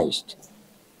non-pressurized.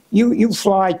 You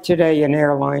fly today in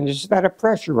airlines that are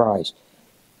pressurized.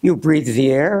 You breathe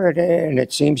the air, and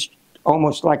it seems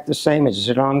almost like the same as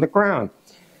it on the ground.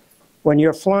 When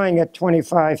you're flying at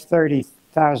 25,000,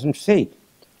 30,000 feet,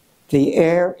 the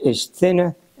air is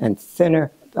thinner and thinner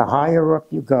the higher up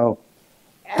you go,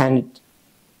 and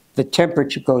the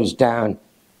temperature goes down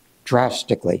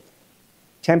drastically.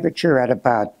 Temperature at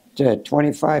about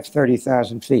 25,000,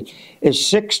 30,000 feet is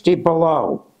 60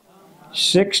 below.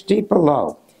 60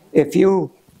 below. If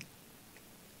you,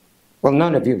 well,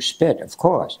 none of you spit, of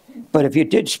course, but if you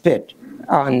did spit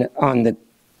on the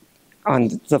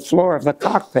floor of the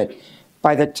cockpit,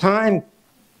 by the time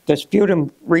the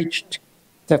sputum reached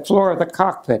the floor of the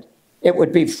cockpit, it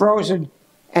would be frozen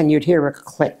and you'd hear a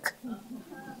click.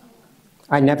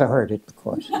 I never heard it, of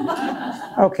course.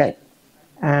 Okay.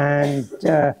 And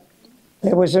there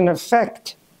was an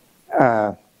effect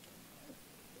of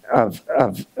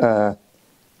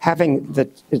having the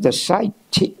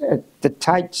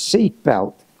tight seat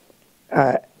belt.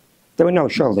 There were no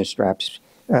shoulder straps.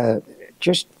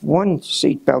 Just one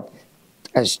seat belt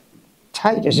as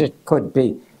tight as it could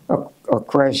be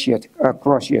across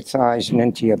your thighs and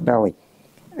into your belly.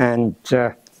 And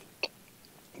the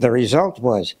result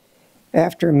was,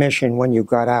 after a mission, when you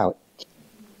got out,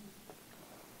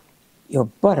 your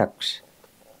buttocks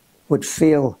would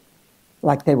feel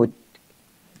like they were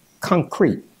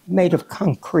concrete, made of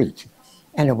concrete,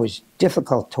 and it was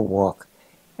difficult to walk.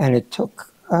 And it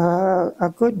took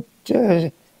a good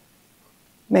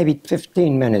maybe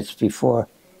 15 minutes before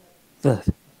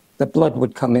the blood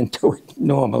would come into it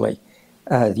normally.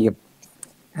 It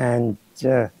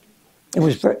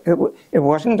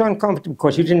wasn't uncomfortable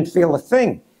because you didn't feel a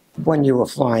thing when you were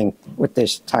flying with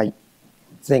this tight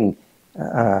thing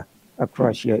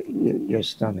across your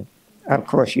stomach,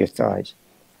 across your thighs.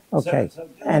 Okay, So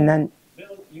Bill, and then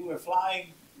Bill, you were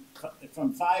flying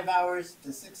from 5 hours to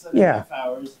 6.5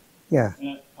 hours. yeah.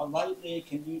 Politely,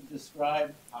 can you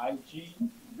describe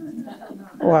hygiene?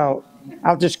 Well,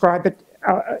 I'll describe it.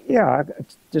 I'll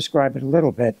describe it a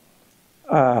little bit.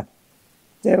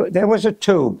 There was a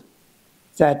tube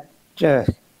that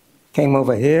came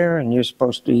over here, and you're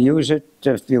supposed to use it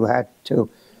if you had to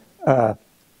go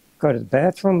to the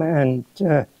bathroom. And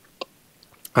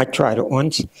I tried it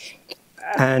once,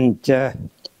 and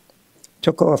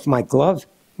took off my glove.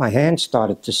 My hand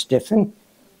started to stiffen.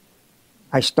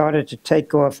 I started to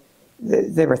take off.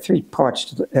 There were three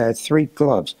parts, three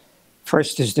gloves.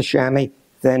 First is the chamois,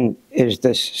 then is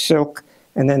the silk,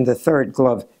 and then the third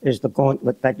glove is the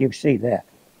gauntlet that you see there.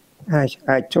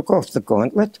 I took off the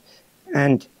gauntlet,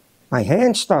 and my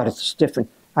hand started to stiffen.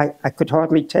 I could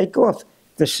hardly take off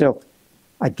the silk.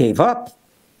 I gave up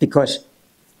because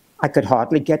I could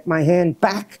hardly get my hand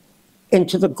back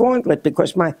into the gauntlet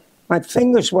because my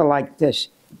fingers were like this.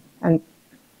 And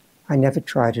I never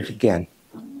tried it again.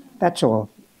 That's all.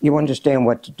 You understand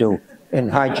what to do in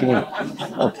hygiene.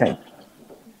 Okay.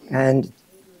 And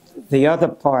the other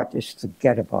part is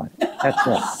forget about it. That's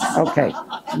all. Okay.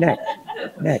 Next.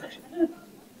 Next.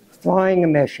 Flying a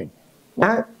mission.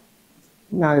 Now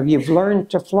you've learned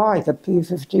to fly the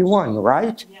P-51,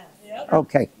 right? Yes.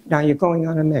 Okay, now you're going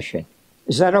on a mission.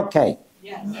 Is that okay?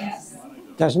 Yes. Yes.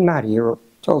 Doesn't matter, you're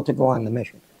told to go on the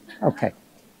mission. Okay.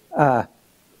 And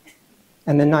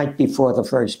the night before the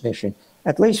first mission,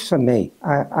 at least for me,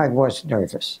 I was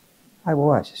nervous. I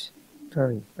was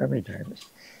very, very nervous.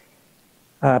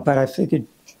 But I figured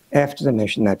after the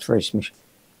mission, that first mission,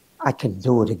 I can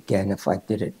do it again if I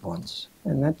did it once.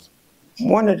 And that's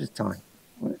one at a time.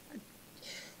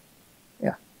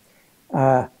 Yeah.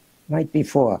 Night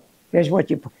before, here's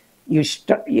what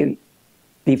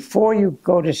before you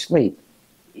go to sleep,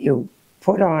 you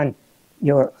put on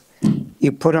your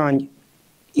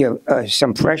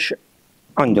some fresh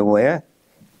underwear.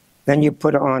 Then you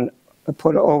put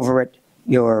over it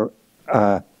your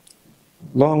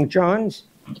long johns.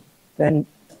 Then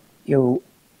you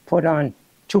put on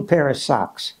 2 pairs of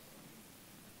socks.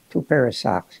 2 pairs of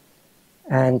socks.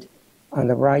 And on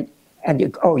the right, and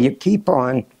you keep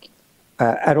on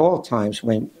at all times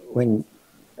when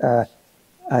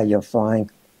you're flying,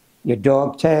 your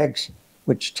dog tags,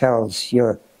 which tells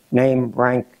your name,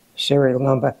 rank, serial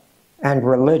number, and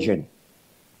religion.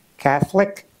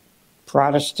 Catholic,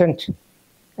 Protestant,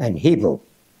 and Hebrew.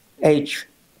 H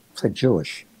for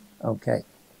Jewish. Okay.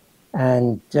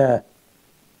 And I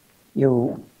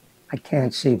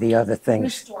can't see the other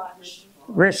things. Wristwatch.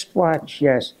 Wristwatch,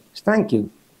 yes. Thank you.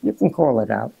 You can call it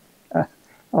out.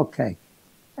 Okay.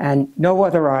 And no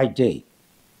other ID.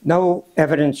 No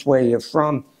evidence where you're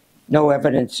from. No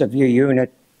evidence of your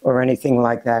unit or anything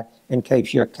like that in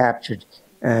case you're captured.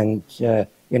 And you're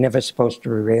never supposed to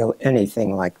reveal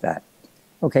anything like that.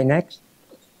 Okay, next.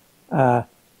 Now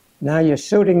you're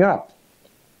suiting up.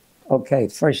 Okay,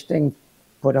 first thing,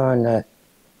 put on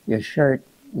your shirt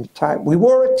and tie. We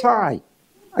wore a tie.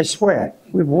 I swear.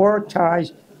 We wore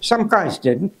ties. Some guys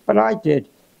didn't, but I did.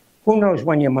 Who knows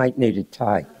when you might need a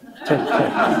tie?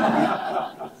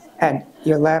 And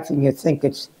you're laughing, you think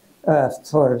it's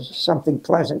for something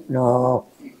pleasant. No,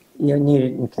 you need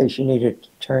it in case you need a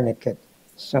tourniquet,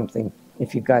 something,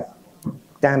 if you got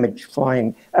damage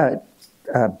flying,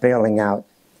 bailing out,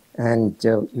 and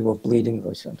you were bleeding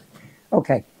or something.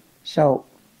 Okay, so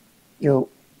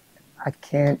I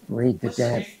can't read the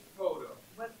damn.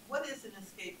 What is an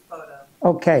escape photo?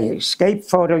 Okay, escape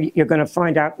photo, you're going to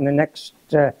find out in the next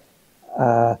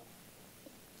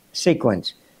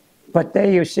sequence. But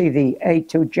there you see the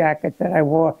A2 jacket that I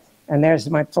wore, and there's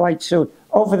my flight suit.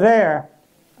 Over there,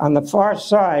 on the far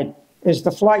side, is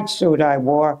the flight suit I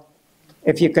wore.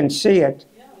 If you can see it,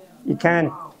 you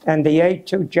can. And the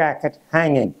A2 jacket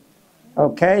hanging.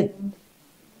 Okay?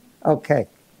 Okay.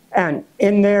 And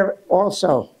in there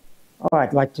also,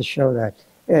 I'd like to show that,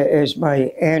 is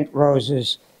my Aunt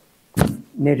Rose's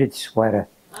knitted sweater.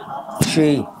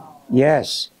 She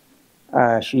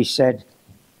said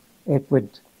it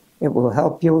will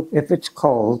help you if it's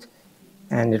cold,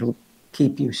 and it'll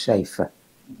keep you safer.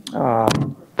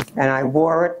 And I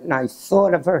wore it, and I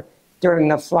thought of her during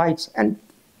the flights, and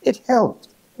it helped.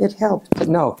 It helped. But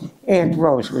no, Aunt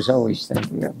Rose was always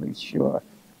thinking of me, sure,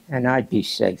 and I'd be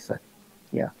safer.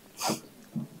 Yeah.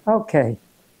 Okay.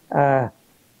 All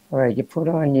right, you put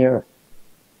on your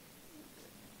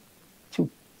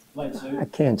I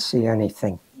can't see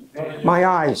anything. My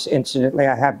eyes, incidentally,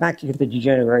 I have macular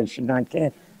degeneration. I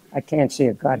can't see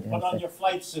a goddamn thing. Put on your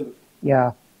flight suit.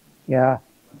 Yeah, yeah.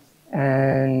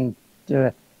 And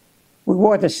we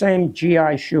wore the same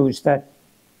GI shoes that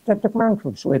the ground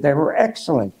troops wore. They were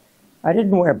excellent. I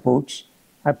didn't wear boots.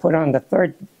 I put on the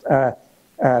third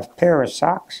pair of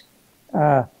socks,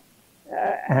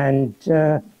 and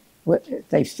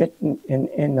they fit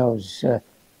in those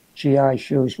GI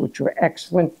shoes, which were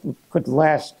excellent, could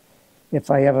last,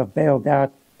 if I ever bailed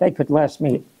out, they could last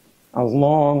me a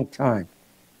long time.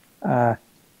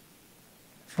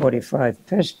 45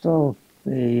 pistol,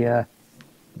 What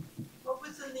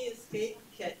was in the escape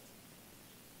kit?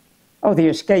 the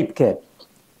escape kit.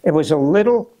 It was a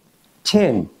little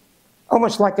tin,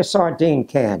 almost like a sardine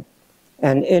can.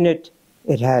 And in it,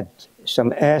 it had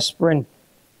some aspirin,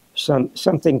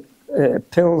 something,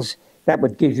 pills that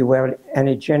would give you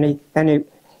energy, any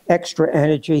extra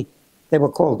energy. They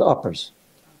were called uppers.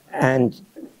 And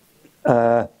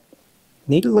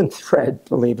needle and thread,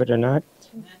 believe it or not.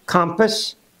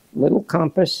 Compass, little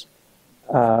compass.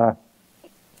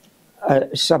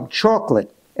 Some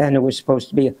chocolate, and it was supposed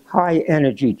to be high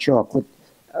energy chocolate.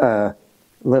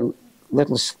 Little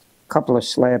couple of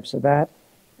slabs of that.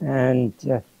 And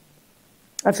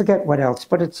I forget what else,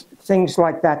 but it's things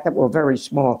like that were very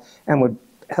small and would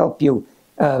help you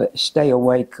stay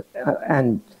awake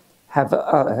and have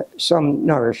some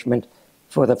nourishment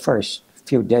for the first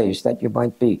few days that you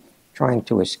might be trying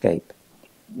to escape.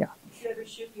 Yeah. Did you ever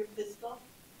shoot your pistol?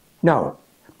 No,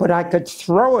 but I could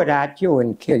throw it at you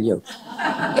and kill you.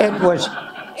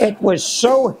 It was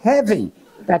so heavy,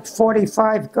 that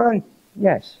 45 gun.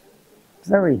 Yes,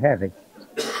 very heavy.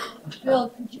 Bill,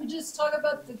 could you just talk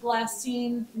about the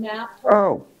glassine map?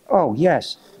 Oh,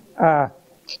 yes. I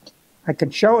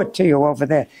could show it to you over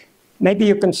there. Maybe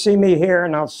you can see me here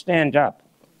and I'll stand up.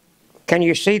 Can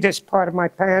you see this part of my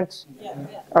pants? Yeah.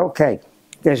 Okay.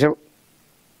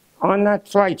 On that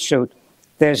flight suit,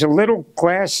 there's a little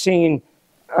glassine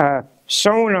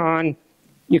sewn on.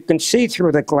 You can see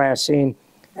through the glassine,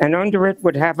 and under it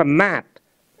would have a map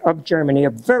of Germany,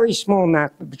 a very small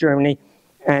map of Germany,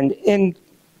 and in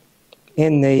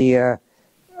the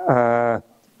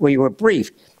where you were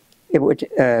briefed, it would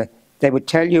they would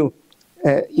tell you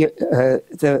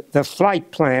the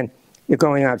flight plan. You're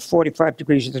going out 45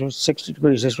 degrees, this was 60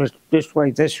 degrees, this was this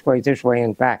way, this way, this way,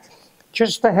 and back.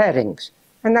 Just the headings,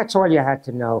 and that's all you had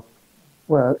to know.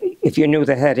 Well, if you knew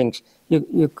the headings,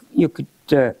 you could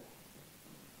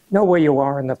know where you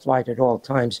are in the flight at all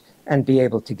times and be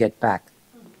able to get back.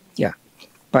 Yeah,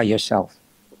 by yourself.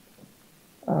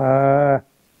 I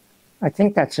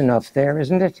think that's enough there,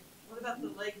 isn't it? What about the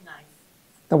leg knife?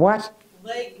 The what?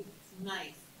 Leg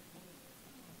knife.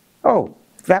 Oh,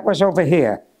 that was over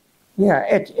here.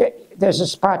 Yeah, there's a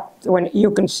spot when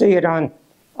you can see it on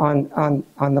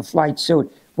the flight suit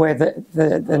where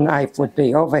the knife would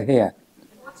be over here.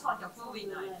 It looks like a Bowie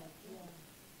knife.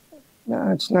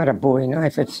 No, it's not a Bowie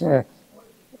knife. It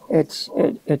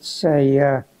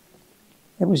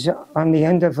was on the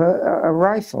end of a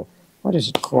rifle. What is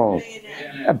it called?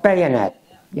 Bayonet. A bayonet.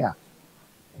 Yeah.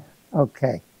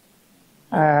 Okay.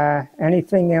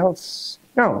 Anything else?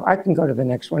 No, I can go to the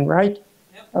next one, right?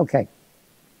 Yep. Okay.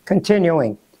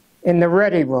 Continuing. In the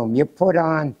ready room, you put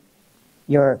on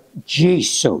your G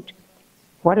suit.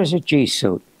 What is a G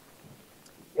suit?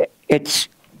 It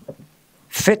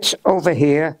fits over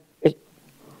here,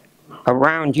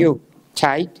 around you,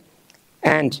 tight,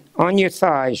 and on your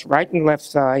thighs, right and left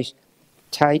thighs,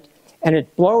 tight, and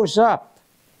it blows up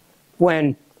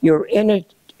when you're in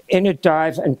a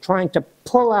dive and trying to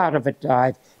pull out of a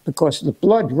dive because the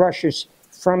blood rushes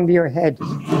from your head,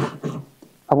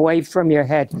 away from your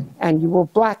head, and you will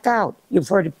black out. You've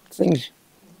heard of things,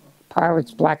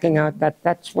 pilots blacking out,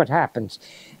 that's what happens.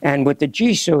 And with the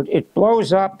G suit, it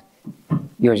blows up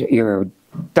your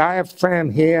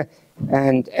diaphragm here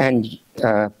and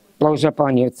blows up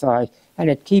on your thigh, and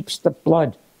it keeps the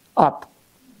blood up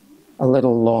a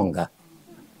little longer.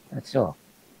 That's all.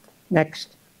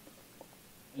 Next.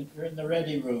 You're in the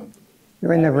ready room.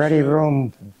 You're in the ready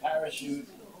room. Parachute.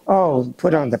 Oh,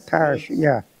 put on the parachute.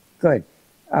 Yeah, good.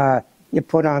 You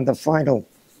put on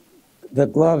the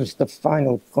gloves, the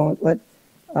final gauntlet.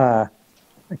 I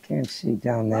can't see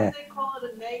down Why there. do they call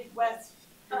it a Mae West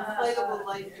inflatable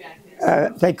life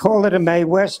jacket? They call it a Mae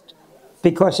West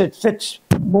because it fits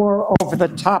more over the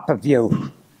top of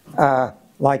you,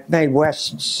 like Mae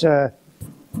West's, you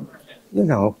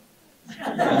know.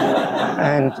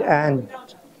 And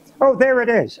oh, there it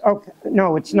is. Okay,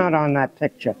 no, it's not on that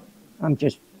picture. I'm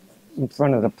just in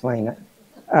front of the plane.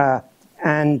 You're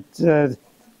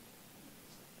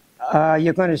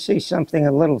going to see something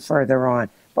a little further on.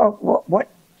 Oh, what?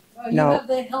 Oh, you No. have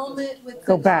the helmet with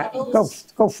Go the back.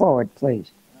 goggles? Go forward,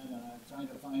 please. I'm trying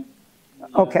to find.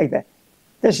 Okay,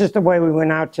 this is the way we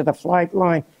went out to the flight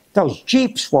line. Those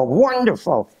Jeeps were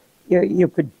wonderful. You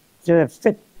could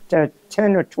fit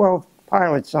 10 or 12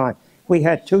 pilots on. We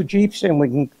had 2 Jeeps, and we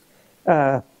can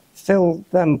fill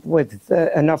them with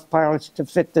enough pilots to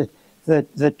fit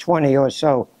the 20 or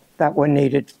so that were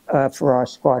needed for our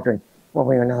squadron when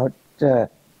we went out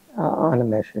on a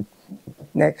mission.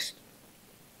 Next.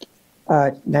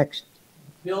 Next.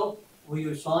 Bill, were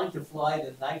you assigned to fly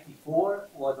the night before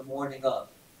or the morning of?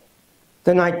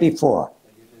 The night before.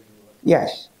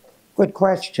 Yes. Good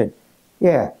question.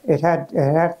 Yeah, it had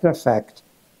an effect,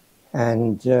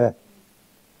 and you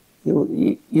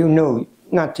knew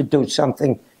not to do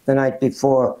something the night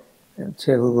before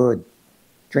to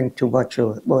drink too much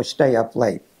or stay up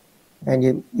late, and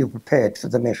you prepared for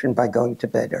the mission by going to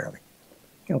bed early.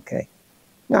 Okay,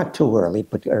 not too early,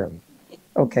 but early.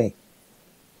 Okay.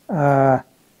 Was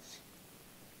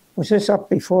this up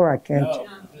before? I can't. No.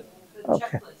 The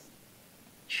Okay. checklist.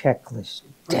 Checklist.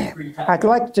 Damn. I'd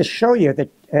like to show you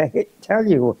tell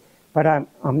you, but I'm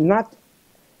not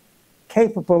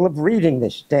capable of reading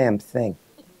this damn thing.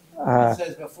 It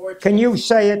says before. Can you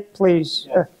say it, please,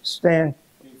 Stan?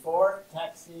 Before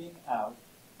taxiing out,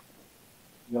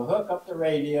 you'll hook up the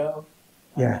radio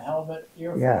and Yeah. the helmet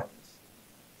earphones. Yeah.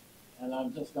 and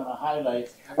I'm just going to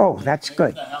highlight. Oh, that's Here's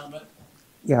good. the helmet,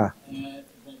 Yeah, and then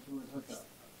you would hook up.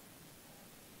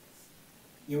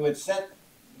 You would set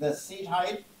the seat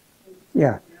height.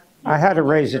 yeah. I had to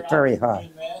raise it very high.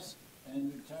 Oxygen mask, and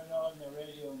you turn on the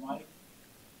radio mic,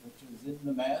 which is in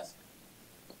the mask.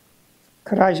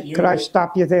 Could I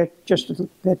stop you there just a little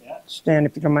bit, Yeah. Stan,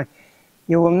 if you don't mind?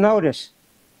 You will notice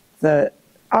the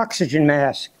oxygen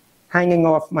mask hanging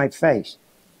off my face.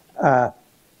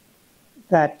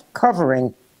 That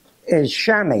covering is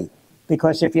chamois,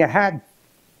 because if you had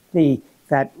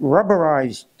that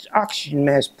rubberized oxygen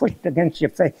mask pushed against your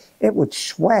face, it would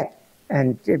sweat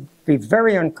and it'd be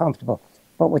very uncomfortable.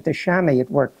 But with the chamois,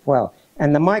 it worked well.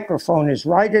 And the microphone is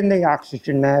right in the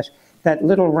oxygen mask, that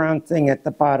little round thing at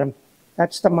the bottom.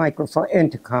 That's the microphone,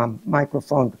 intercom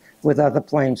microphone with other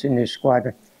planes in this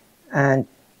squadron. And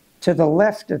to the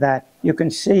left of that, you can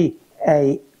see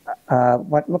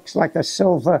what looks like a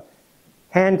silver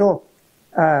handle.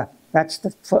 That's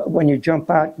when you jump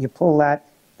out, you pull that.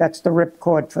 That's the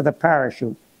ripcord for the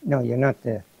parachute. No, you're not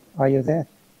there. Are you there?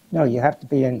 No, you have to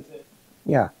be in.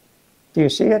 Yeah. Do you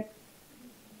see it?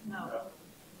 No.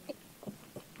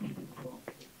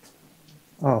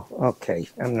 Oh, okay.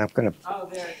 I'm not going to. Oh,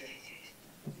 there it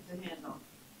is. The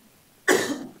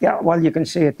handle. Yeah, well, you can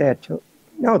see it there too.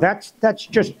 No, that's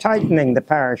just tightening the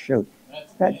parachute.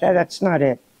 That's not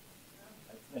it.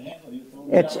 That's the handle. You told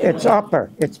me It's upper.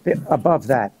 It's above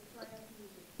that.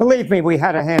 Believe me, we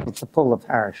had a handle to pull the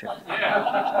parachute.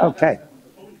 Okay.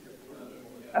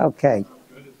 Okay.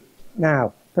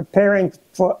 Now, preparing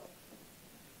for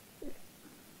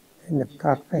in the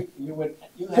cockpit. You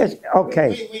Yes,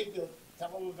 okay. Wait, tell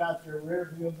them about your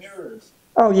rear view mirrors.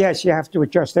 Oh, yes, you have to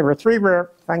adjust. There were three rear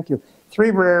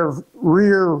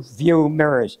view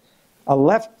mirrors. A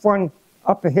left one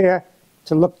up here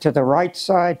to look to the right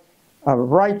side, a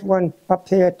right one up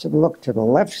here to look to the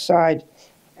left side,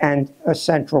 and a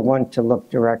central one to look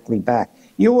directly back.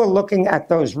 You were looking at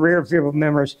those rear view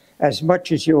mirrors as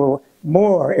much as you were,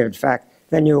 more in fact,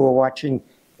 than you were watching,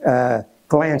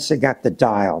 glancing at the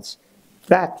dials.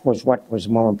 That was what was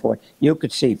more important. You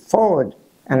could see forward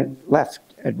and left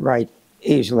and right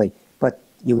easily, but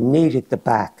you needed the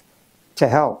back to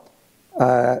help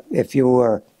if you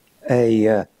were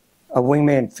a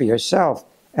wingman for yourself,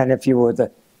 and if you were the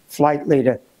flight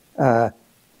leader,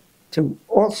 to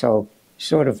also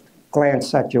sort of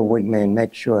glance at your wingman,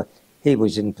 make sure he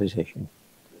was in position.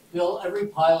 Bill, every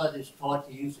pilot is taught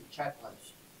to use a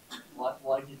checklist.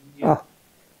 Why didn't you?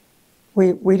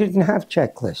 We didn't have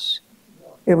checklists.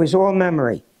 It was all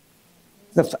memory.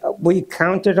 We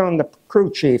counted on the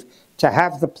crew chief to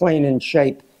have the plane in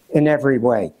shape in every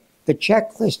way. The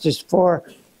checklist is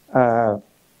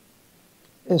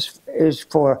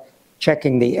for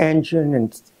checking the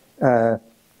engine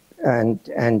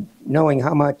and knowing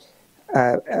how much,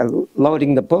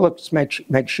 loading the bullets.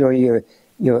 Make sure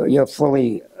you're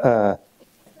fully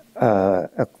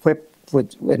equipped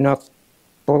with enough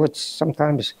bullets.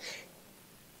 Sometimes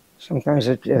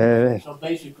it. So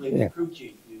basically, yeah. the crew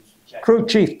chief used the checklist. Crew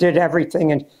chief did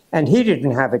everything, and he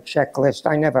didn't have a checklist.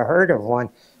 I never heard of one,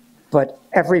 but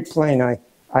every plane I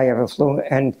ever flew,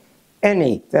 and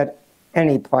any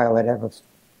pilot ever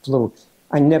flew,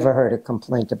 I never heard a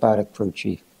complaint about a crew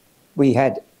chief. We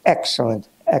had excellent,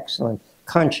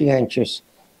 conscientious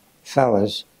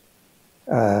fellas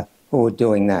who were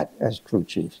doing that as crew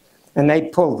chiefs, and they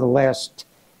pulled the last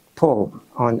pull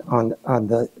on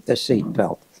the seat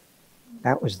belt.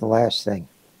 That was the last thing.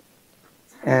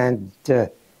 And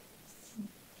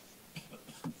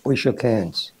we shook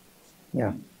hands.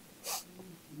 Yeah.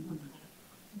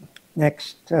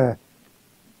 Next.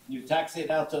 You taxied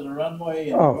out to the runway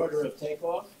in Oh. order of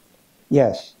takeoff?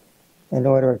 Yes, in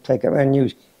order to take it. And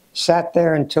you sat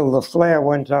there until the flare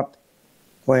went up.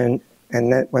 When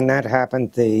that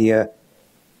happened, the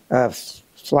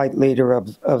flight leader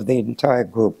of the entire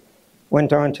group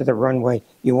went on to the runway.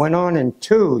 You went on in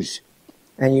twos,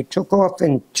 and you took off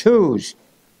in twos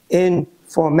in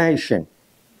formation.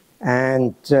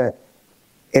 And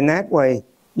in that way,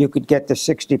 you could get the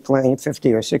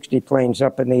 50 or 60 planes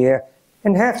up in the air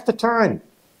in half the time.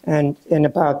 And in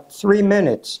about 3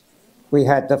 minutes, we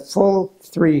had the full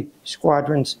 3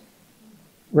 squadrons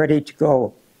ready to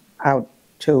go out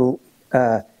to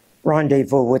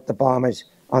rendezvous with the bombers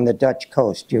on the Dutch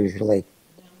coast, usually.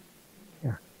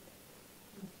 Yeah.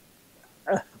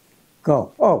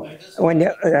 Go. Oh, when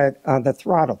you on the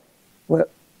throttle. Well,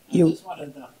 I just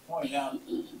wanted to point out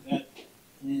that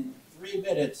in 3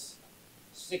 minutes,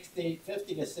 50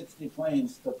 to 60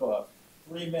 planes took off.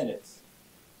 3 minutes,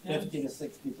 50 to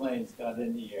 60 planes got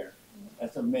in the air.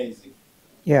 That's amazing.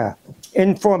 Yeah,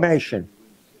 in formation,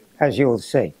 as you'll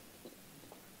see.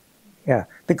 Yeah,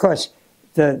 because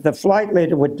the flight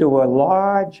leader would do a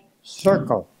large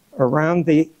circle around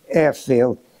the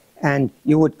airfield, and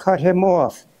you would cut him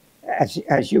off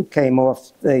as you came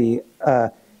off the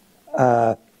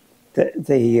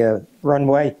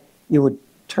runway. You would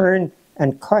turn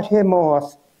and cut him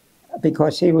off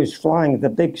because he was flying the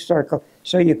big circle,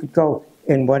 so you could go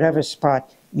in whatever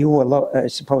spot you were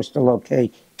supposed to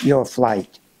locate your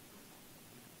flight.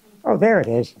 Oh, there it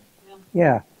is.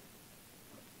 Yeah.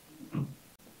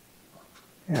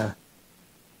 Yeah.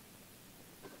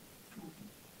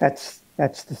 That's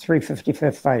the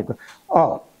 355th Fighter Group.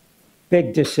 Oh,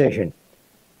 big decision.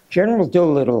 General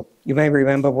Doolittle, you may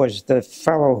remember, was the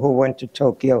fellow who went to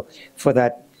Tokyo for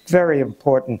that very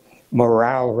important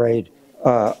morale raid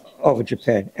over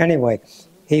Japan. Anyway,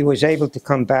 he was able to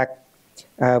come back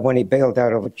when he bailed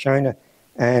out over China,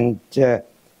 and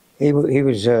he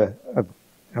was a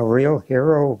real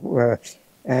hero,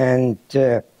 and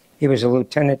he was a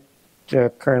lieutenant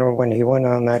colonel when he went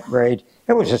on that raid.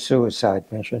 It was a suicide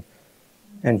mission,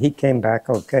 and he came back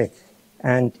okay.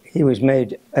 And he was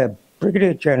made a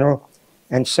brigadier general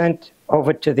and sent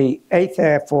over to the 8th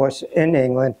Air Force in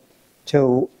England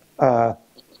to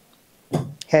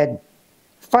head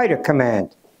Fighter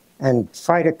Command. And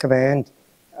Fighter Command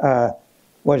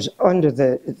was under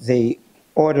the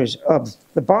orders of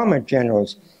the bomber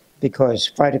generals, because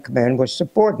Fighter Command was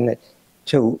subordinate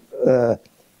to the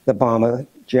bomber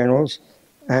generals,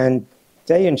 and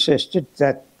they insisted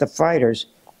that the fighters,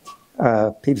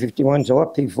 P-51s or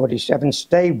P-47s,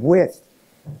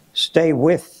 stay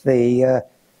with the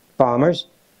bombers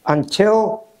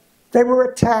until they were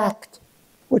attacked,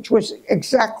 which was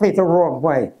exactly the wrong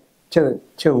way to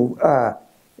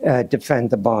defend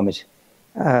the bombers.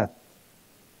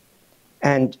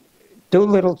 And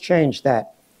Doolittle changed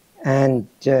that, and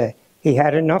he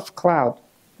had enough clout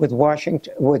with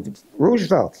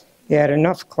Roosevelt. He had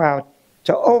enough clout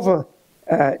to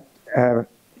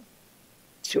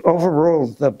overrule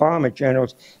the bomber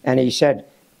generals, and he said,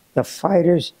 the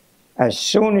fighters, as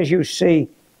soon as you see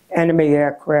enemy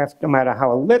aircraft, no matter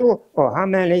how little or how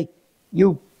many,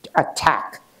 you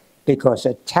attack, because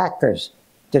attackers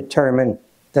determine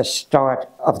the start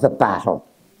of the battle.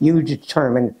 You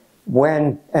determine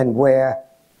when and where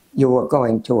you are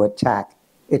going to attack.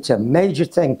 It's a major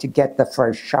thing to get the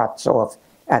first shots off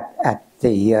at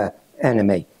the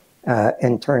enemy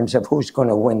in terms of who's going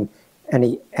to win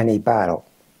any battle.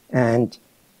 And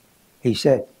he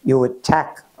said, you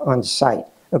attack on sight.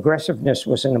 Aggressiveness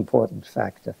was an important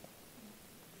factor.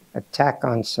 Attack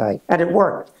on sight. And it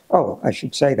worked. Oh, I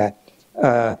should say that.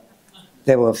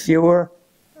 There were fewer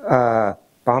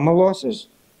bomber losses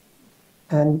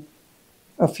and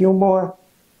a few more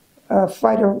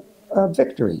fighter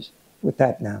victories with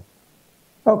that now.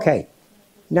 Okay,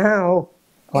 now,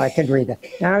 oh, I can read that.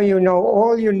 Now you know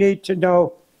all you need to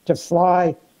know to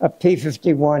fly a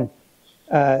P-51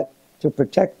 to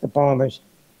protect the bombers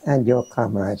and your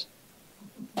comrades.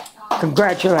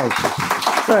 Congratulations.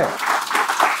 Good.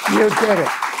 You did it.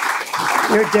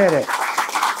 You did it.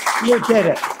 You did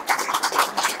it.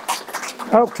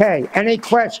 Okay, any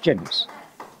questions?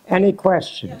 Any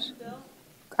questions? Yes, Bill?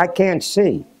 I can't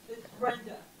see. It's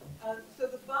Brenda. So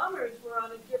the bombers were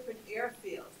on a different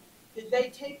airfield. Did they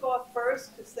take off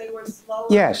first because they were slower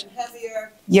Yes. and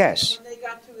heavier? Yes. When they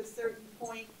got to a certain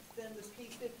point, then the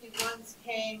P-51s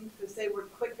came because they were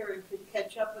quicker and could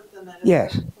catch up with them at a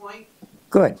Yes. certain point?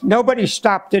 Good. Nobody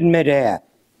stopped in midair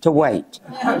to wait.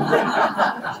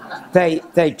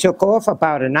 They took off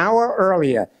about an hour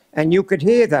earlier, and you could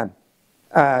hear them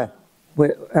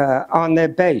on their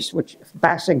base, which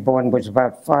Bassingbourn was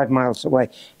about 5 miles away.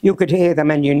 You could hear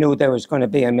them, and you knew there was going to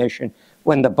be a mission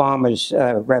when the bombers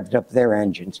revved up their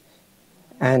engines.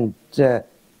 And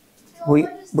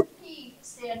What does the P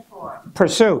stand for?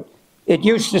 Pursuit. It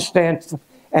used to stand for,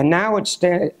 and now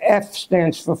F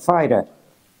stands for fighter.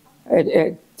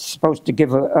 It's supposed to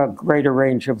give a greater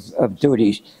range of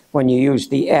duties when you use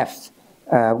the F,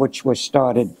 which was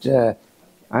started,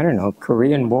 I don't know,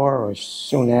 Korean War or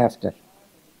soon after.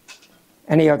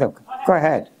 Any other? Go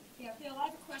ahead. Yeah, Bill, I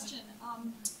have a question.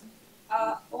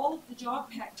 All of the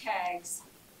dog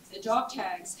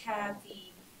tags had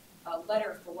the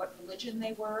letter for what religion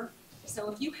they were.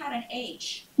 So if you had an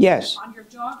H Yes. on your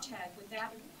dog tag, would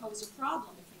that pose a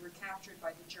problem if you were captured by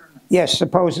the Germans? Yes,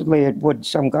 supposedly it would.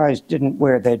 Some guys didn't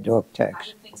wear their dog I tags.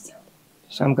 would think so.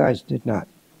 Some guys did not.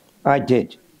 I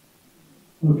did.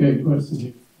 Okay,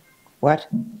 question. What?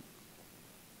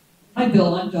 Hi,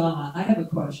 Bill, I'm Donna. I have a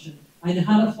question. I know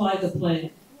how to fly the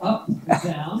plane up and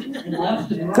down and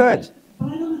left and right. Good. But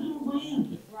I don't know how to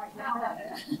land.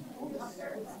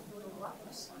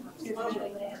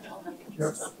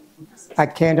 I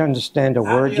can't understand a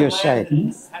word you're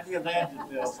saying. How do you land it,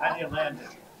 Bill? How do you land it?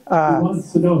 He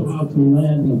wants to know how to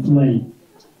land the plane.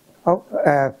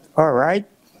 All right.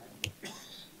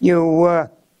 You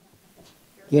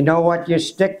know what your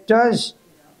stick does?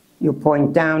 You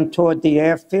point down toward the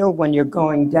airfield when you're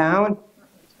going down.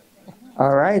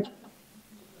 All right.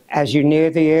 As you near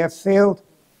the airfield,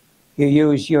 you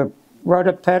use your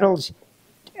rudder pedals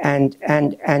and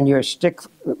your stick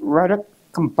rudder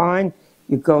combined.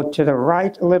 You go to the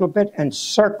right a little bit and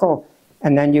circle,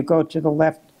 and then you go to the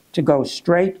left to go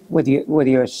straight with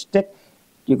your stick.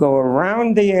 You go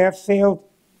around the airfield,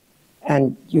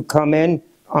 and you come in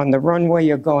on the runway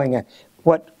you're going at.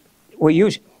 What we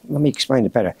use, let me explain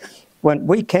it better. When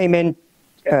we came in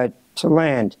to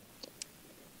land,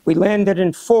 we landed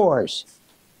in fours,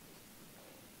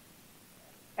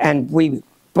 and we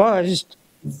buzzed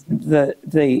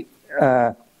the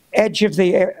edge of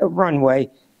the runway.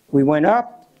 We went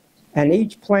up, and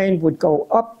each plane would go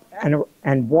up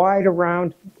and wide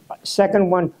around. Second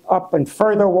one up and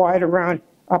further wide around.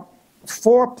 Up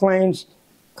 4 planes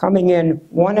coming in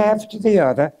one after the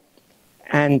other,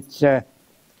 and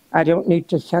I don't need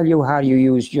to tell you how you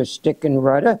use your stick and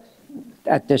rudder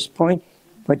at this point,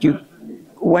 but you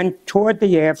went toward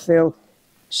the airfield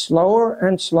slower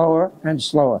and slower and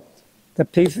slower. The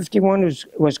P-51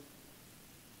 was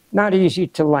not easy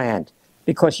to land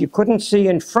because you couldn't see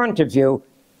in front of you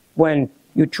when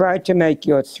you tried to make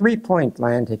your 3-point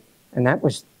landing, and that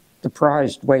was the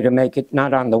prized way to make it,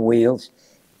 not on the wheels.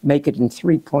 Make it in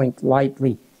 3-point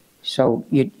lightly, so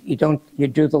you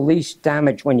do the least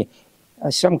damage when you.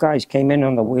 Some guys came in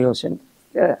on the wheels, and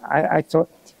I thought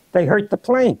they hurt the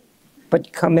plane. But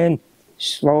you come in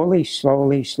slowly,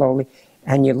 slowly, slowly,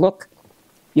 and you look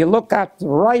out the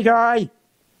right eye,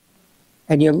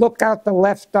 and you look out the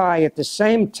left eye at the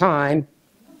same time,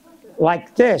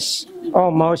 like this,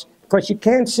 almost, because you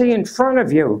can't see in front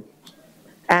of you,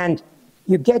 and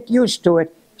you get used to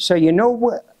it, so you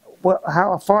know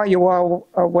how far you are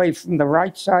away from the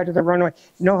right side of the runway,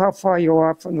 you know how far you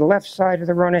are from the left side of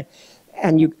the runway,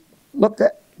 and you look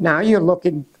at, now you're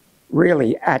looking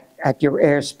really at your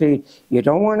airspeed. You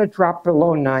don't want to drop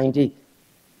below 90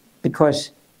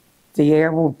 because the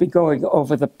air will be going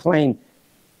over the plane,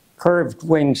 curved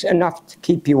wings, enough to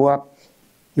keep you up.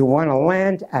 You want to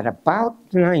land at about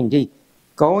 90,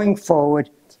 going forward,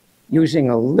 using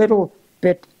a little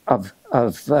bit of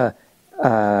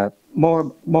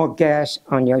more gas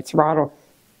on your throttle,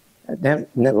 then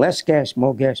less gas,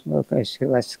 more gas, more gas,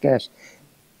 less gas.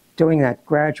 Doing that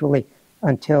gradually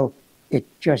until it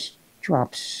just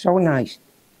drops so nice,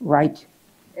 right,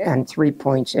 and 3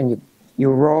 points, and you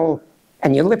roll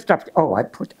and you lift up. Oh, I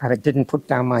didn't put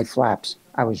down my flaps.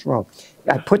 I was wrong.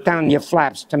 I put down your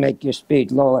flaps to make your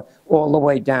speed lower all the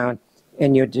way down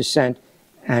in your descent,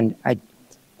 and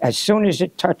as soon as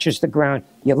it touches the ground,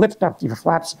 you lift up your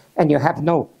flaps, and you have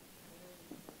no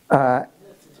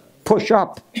push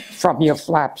up from your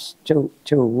flaps to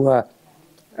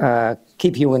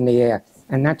keep you in the air,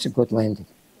 and that's a good landing.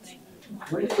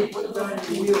 When do you put down the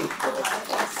wheels?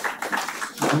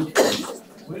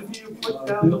 When do you put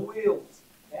down the wheels?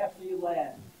 After you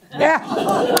land. Yeah,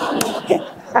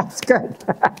 that's good.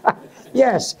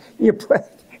 Yes, you put.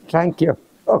 Thank you.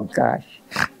 Oh gosh.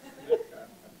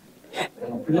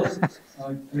 Bill,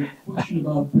 a question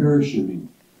about parachuting.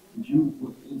 Did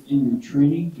you, in your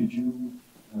training, did you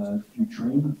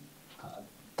train?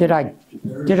 Did I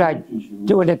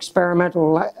do an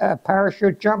experimental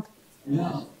parachute jump?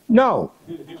 Yeah. No.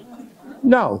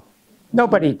 No.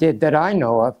 Nobody did that I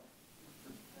know of.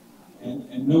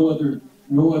 And no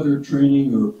other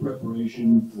training or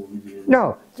preparation for your...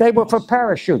 No, they were for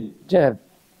parachute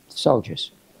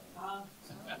soldiers. How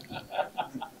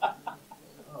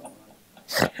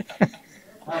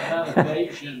about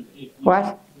evasion?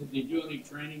 What? Did they do any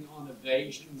training on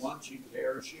evasion once you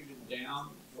parachuted down?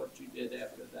 What you did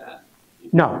after that?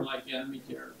 No. Like enemy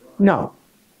territory? No.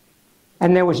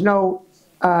 And there was no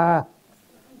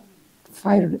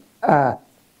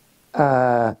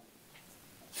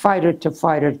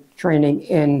fighter-to-fighter training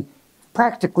in,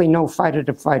 practically no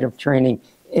fighter-to-fighter training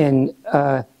in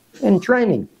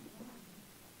training.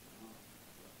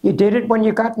 You did it when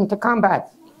you got into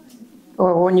combat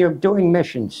or when you're doing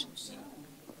missions.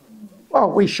 Well,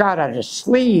 we shot at a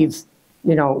sleeve,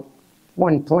 you know,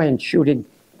 one plane shooting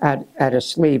at a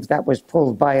sleeve that was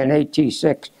pulled by an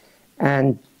AT-6,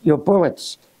 and your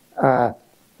bullets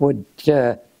would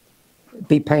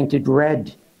be painted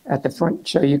red at the front,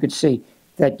 so you could see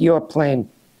that your plane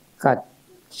got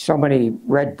so many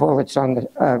red bullets on the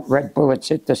red bullets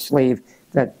hit the sleeve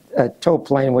that a tow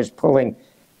plane was pulling,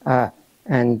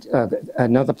 and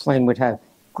another plane would have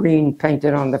green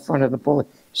painted on the front of the bullet,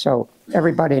 so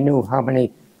everybody knew how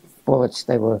many bullets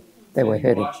they were You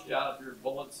hitting. washed out if your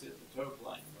bullets hit the tow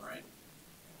plane, right?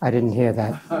 I didn't hear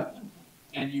that.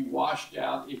 And you washed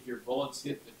out if your bullets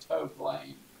hit the tow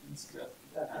plane and stuff.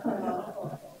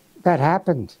 That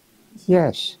happened,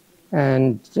 yes,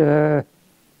 and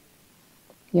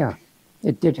yeah,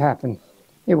 it did happen.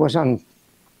 It was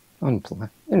unplanned,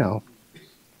 you know.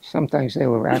 Sometimes they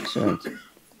were accidents.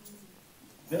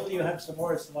 Bill, you have some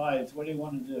more slides. What do you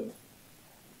want to do?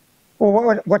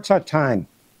 Well, what's our time?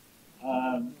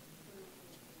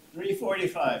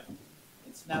 3:45.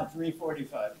 It's now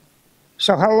 3:45.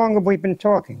 So how long have we been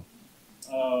talking?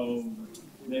 Oh,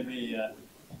 maybe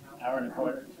hour and a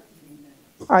quarter.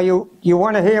 Are you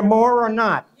want to hear more or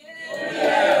not?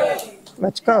 Yes.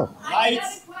 Let's go. I got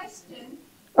a question.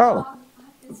 Oh.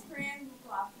 It's Fran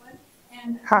McLaughlin,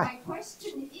 and Hi. my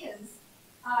question is,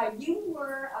 you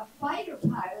were a fighter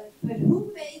pilot, but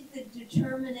who made the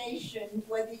determination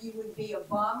whether you would be a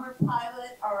bomber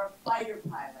pilot or a fighter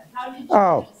pilot? How did you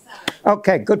decide?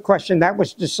 Okay, good question. That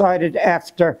was decided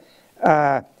after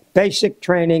basic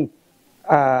training,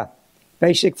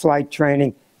 basic flight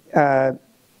training.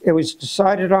 It was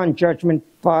decided on judgment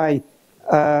by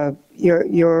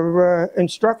your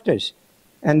instructors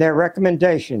and their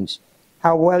recommendations,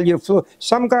 how well you flew.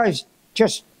 Some guys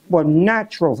just were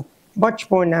natural, much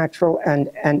more natural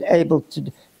and able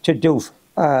to do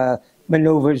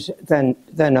maneuvers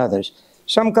than others.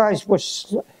 Some guys were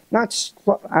not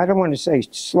slow, I don't want to say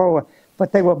slower,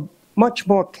 but they were much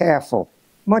more careful.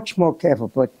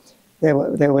 But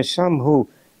there were some who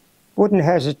wouldn't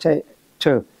hesitate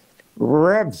to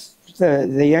rev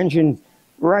the engine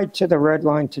right to the red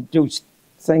line to do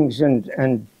things,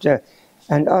 and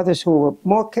others who were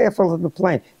more careful of the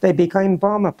plane. They became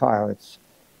bomber pilots.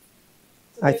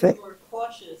 So I they think. were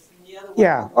cautious, and the other ones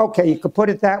Yeah, were okay, you could put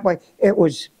it that way. It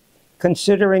was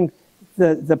considering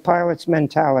the pilot's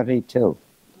mentality too.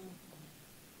 So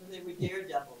they were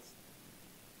daredevils.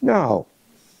 No,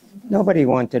 nobody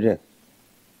wanted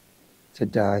to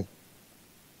die.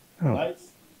 Oh. Lights?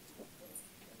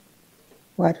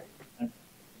 What?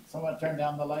 Someone turn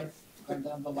down the lights? Turn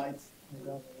down the lights?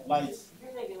 Lights.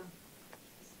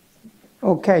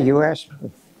 Okay, you asked.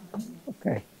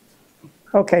 Okay.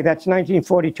 Okay, that's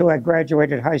 1942. I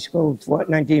graduated high school. What,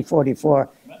 1944?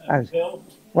 Bill?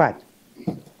 What?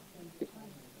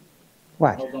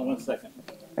 What? Hold on 1 second.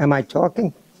 Am I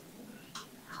talking?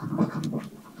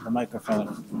 The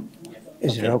microphone.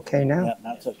 Is it okay now? Yeah,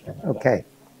 now it's okay. Okay.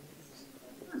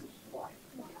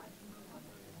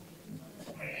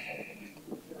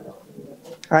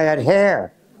 I had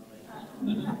hair.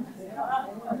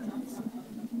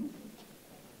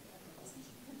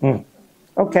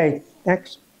 Okay,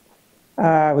 next.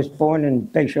 I was born in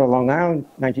Bayshore, Long Island,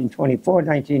 1924,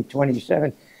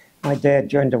 1927. My dad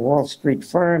joined a Wall Street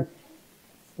firm.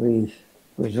 We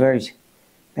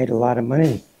made a lot of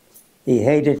money. He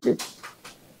hated it.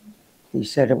 He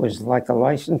said it was like a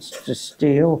license to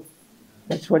steal.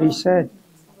 That's what he said.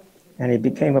 And he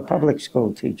became a public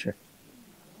school teacher.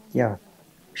 Yeah.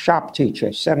 Shop teacher,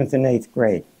 7th and 8th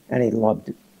grade. And he loved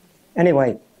it.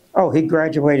 Anyway, he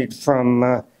graduated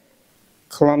from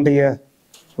Columbia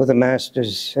with a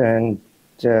master's and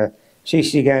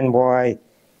CCNY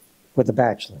with a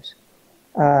bachelor's.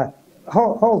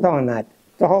 Hold on that,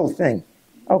 the whole thing.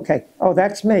 Okay,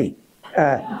 that's me.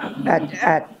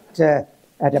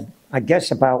 I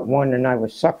guess about 1, and I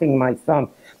was sucking my thumb.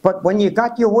 But when you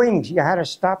got your wings, you had to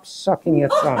stop sucking your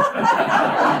thumb.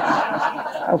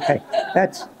 Okay,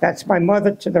 that's my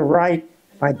mother to the right,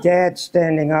 my dad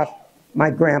standing up, my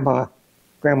grandma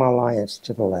Lyons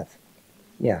to the left.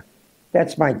 Yeah,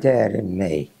 that's my dad and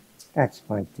me. That's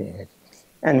my dad.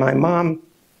 And my mom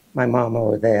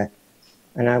over there,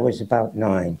 and I was about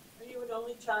 9. Are you an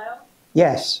only child?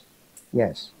 Yes.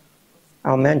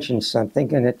 I'll mention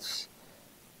something, and it's,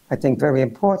 I think, very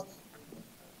important.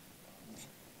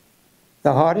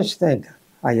 The hardest thing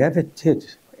I ever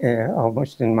did,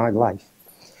 almost in my life,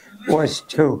 was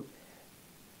to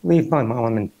leave my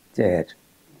mom and dad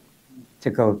to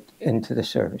go into the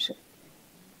service.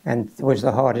 And it was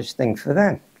the hardest thing for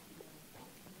them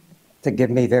to give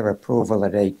me their approval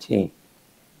at 18.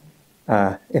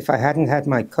 If I hadn't had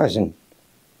my cousin,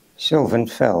 Sylvan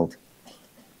Feld,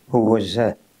 who was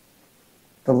the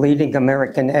leading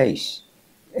American ace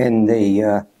in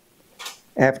the,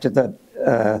 after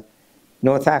the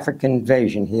North African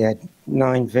invasion, he had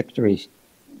 9 victories.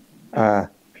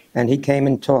 And he came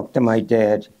and talked to my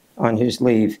dad on his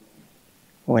leave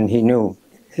when he knew,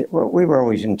 we were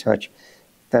always in touch,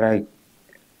 that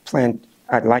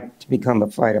I'd like to become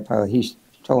a fighter pilot. He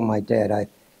told my dad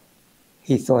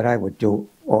he thought I would do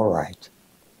all right.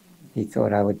 He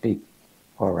thought I would be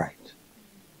all right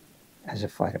as a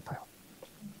fighter pilot.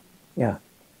 Yeah.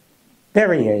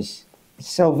 There he is,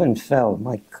 Sylvan Fell,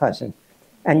 my cousin.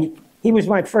 And he was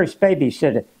my first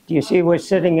babysitter. Do you see who was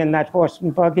sitting in that horse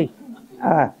and buggy?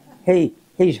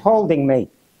 He's holding me.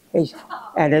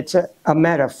 And it's a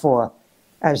metaphor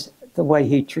as the way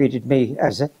he treated me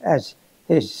as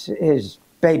his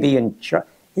baby.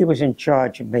 He was in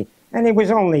charge of me. And he was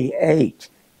only 8.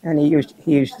 And he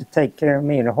used to take care of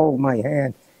me and hold my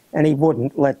hand. And he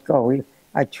wouldn't let go.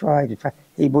 I tried.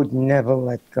 He would never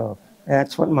let go.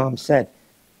 That's what Mom said.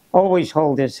 Always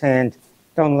hold his hand.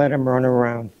 Don't let him run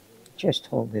around. Just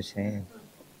hold his hand.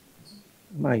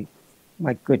 My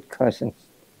good cousin.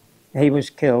 He was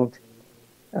killed.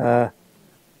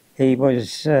 He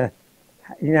was, he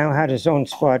now had his own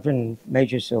squadron,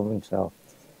 Major Sylvanfeld.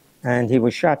 And he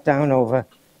was shot down over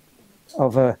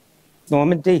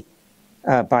Normandy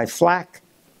by flak,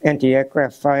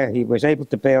 anti-aircraft fire. He was able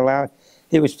to bail out.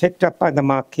 He was picked up by the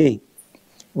Marquis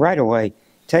right away,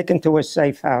 taken to a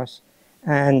safe house.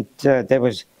 And there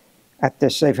was, at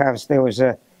this safe house, there was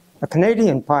a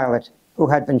Canadian pilot who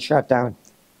had been shot down.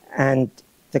 And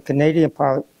the Canadian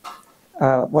pilot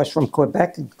was from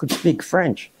Quebec and could speak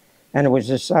French. And it was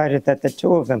decided that the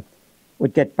two of them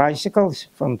would get bicycles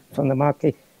from the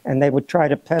Marquis, and they would try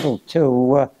to pedal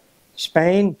to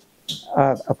Spain,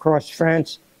 across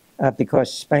France,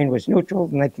 because Spain was neutral,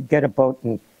 and they could get a boat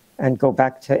and go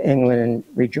back to England and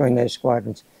rejoin their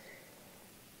squadrons.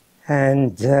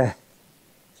 And they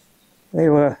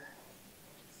were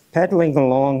pedaling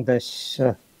along this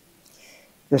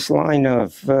line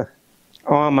of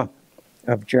armor,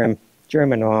 of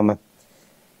German armor.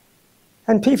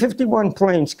 And P-51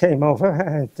 planes came over,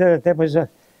 and there was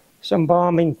some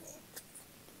bombing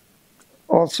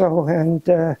also,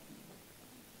 and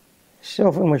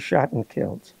Sylvan was shot and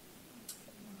killed.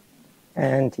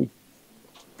 And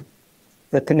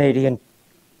the Canadian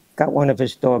got one of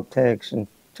his dog tags and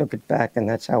took it back, and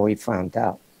that's how he found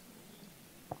out.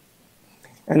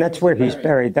 And that's where he's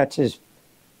buried. That's his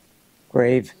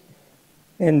grave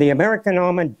in the American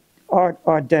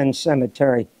Ardennes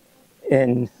Cemetery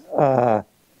in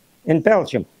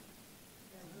Belgium.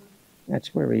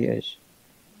 That's where he is.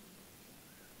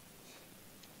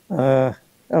 Oh,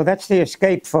 that's the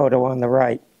escape photo on the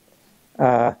right.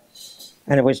 And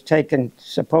it was taken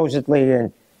supposedly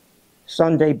in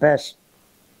Sunday best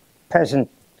peasant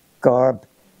garb.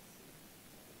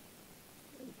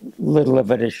 Little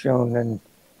of it is shown, and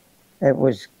it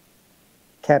was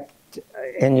kept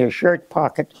in your shirt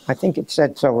pocket. I think it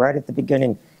said so right at the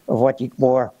beginning of what you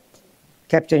wore.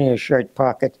 Kept in your shirt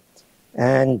pocket.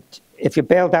 And if you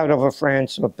bailed out over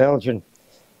France or Belgium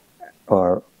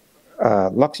or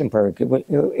Luxembourg,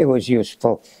 it was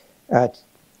useful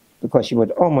because you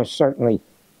would almost certainly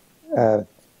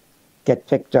get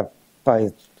picked up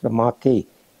by the Marquis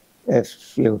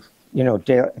if you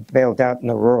bailed out in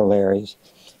the rural areas.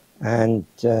 And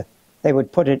they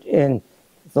would put it in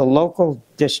the local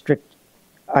district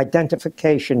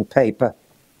identification paper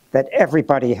that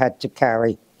everybody had to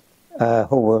carry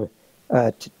who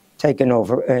were taken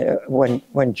over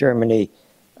when Germany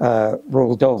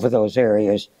ruled over those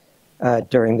areas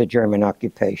during the German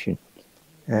occupation.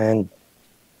 And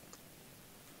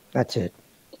that's it.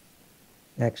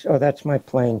 Next, oh, that's my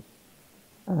plane.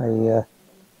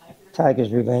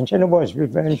 Tiger's Revenge, and it was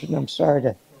revenge, and I'm sorry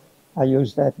that I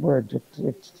use that word.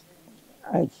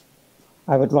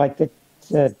 I would like it,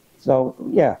 so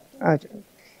yeah, it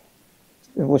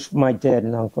was for my dad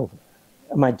and uncle,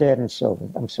 my dad and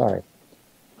Sylvan, I'm sorry.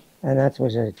 And that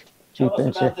was a Jeep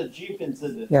incident. Tell us about the Jeep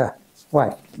incident. Yeah,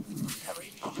 what?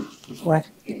 What?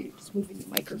 Just moving the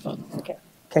microphone, okay.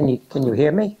 Can you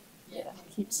hear me? Yeah,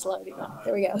 keep sliding on,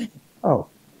 there we go. Oh,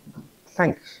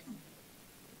 thanks.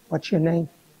 What's your name?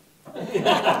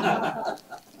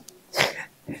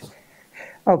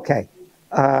 Okay.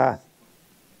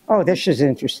 Oh, this is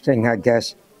interesting, I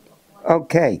guess.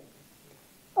 Okay.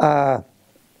 I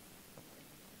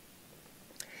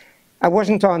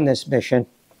wasn't on this mission.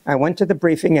 I went to the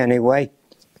briefing anyway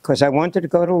because I wanted to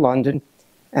go to London,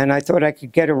 and I thought I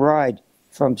could get a ride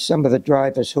from some of the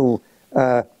drivers who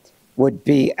would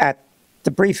be at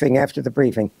the briefing, after the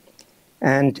briefing.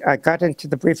 And I got into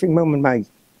the briefing room, and my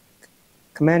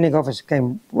commanding officer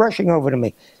came rushing over to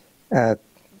me,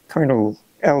 Colonel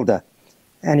Elder,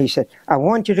 and he said, I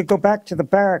want you to go back to the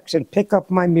barracks and pick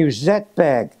up my musette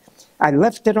bag. I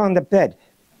left it on the bed.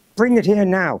 Bring it here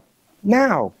now.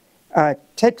 Now.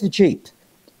 Take the Jeep.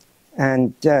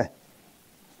 And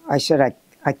I said,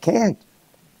 I can't.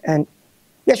 And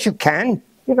yes, you can.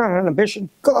 You're not on a mission.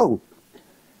 Go.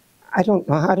 I don't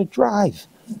know how to drive.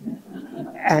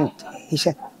 And he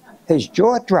said, his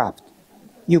jaw dropped.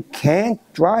 You can't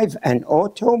drive an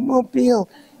automobile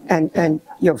and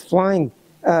you're flying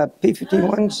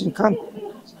P-51s and come.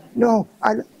 No,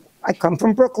 I come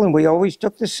from Brooklyn. We always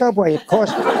took the subway. It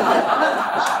cost,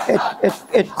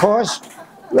 it cost,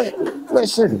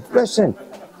 listen.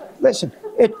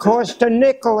 It cost a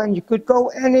nickel and you could go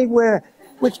anywhere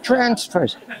with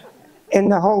transfers in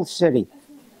the whole city.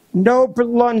 No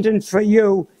London for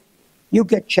you. You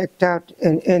get checked out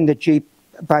in the Jeep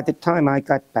by the time I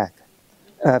got back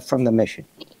from the mission.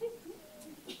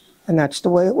 And that's the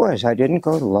way it was. I didn't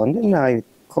go to London. I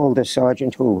called a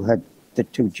sergeant who had the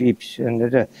two Jeeps, and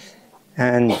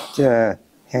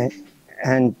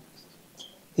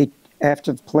he,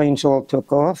 after the planes all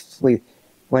took off, we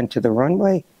went to the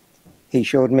runway. He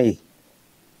showed me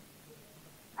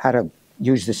how to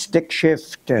use the stick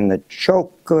shift and the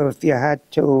choke if you had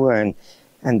to, and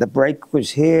the brake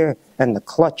was here, and the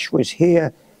clutch was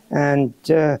here, and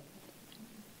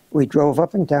we drove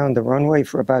up and down the runway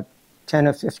for about 10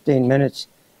 or 15 minutes,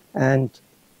 and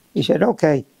he said,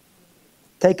 okay,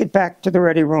 take it back to the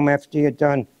ready room after you're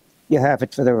done. You have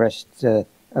it for the rest of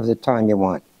the time you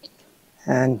want.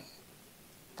 And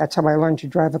that's how I learned to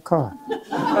drive a car.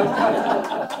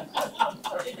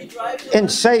 In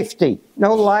safety.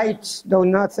 No lights, no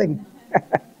nothing.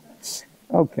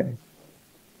 Okay.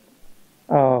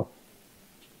 Oh.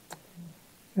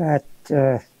 That,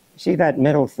 see that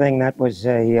middle thing? That was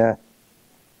in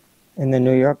the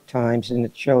New York Times, and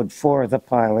it showed 4 of the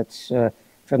pilots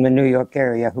from the New York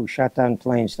area who shot down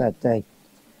planes that day.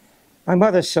 My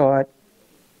mother saw it,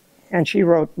 and she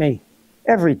wrote me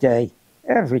every day,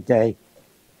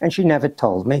 and she never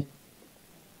told me.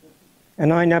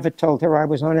 And I never told her I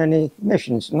was on any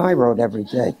missions, and I wrote every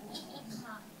day.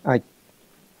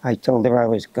 I told her I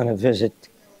was going to visit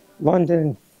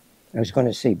London, I was going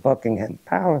to see Buckingham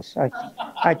Palace.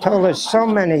 I told her so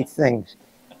many things.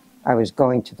 I was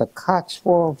going to the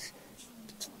Cotswolds.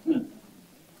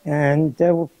 And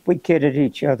we kidded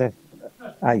each other,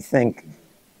 I think,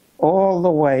 all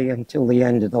the way until the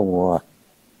end of the war.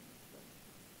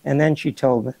 And then she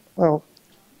told me, well,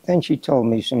 then she told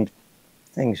me some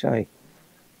things I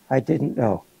didn't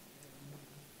know.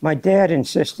 My dad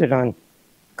insisted on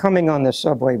coming on the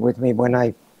subway with me when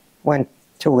I went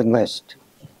to enlist.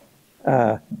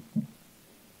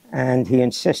 And he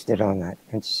insisted on that,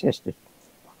 insisted.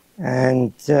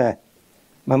 And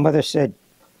my mother said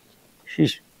she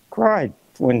cried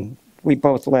when we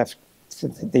both left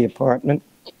the apartment.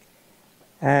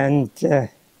 And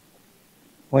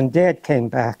when Dad came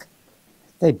back,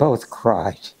 they both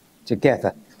cried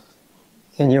together.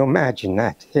 Can you imagine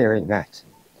that, hearing that?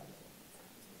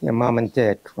 Your mom and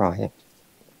dad crying.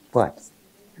 What?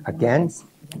 Again?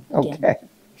 Okay.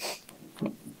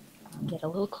 Get a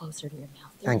little closer to your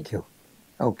mouth. Thank you.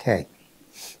 Okay.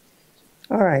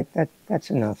 All right, that's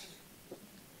enough.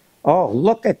 Oh,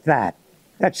 look at that.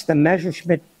 That's the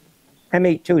Messerschmitt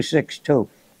Me-262.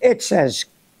 It's as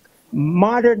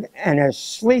modern and as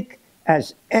sleek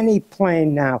as any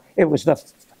plane now. It was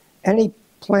any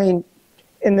plane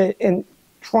in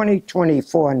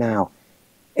 2024 now.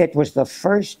 It was the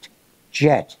first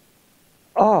jet.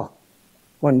 Oh,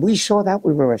 when we saw that,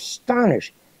 we were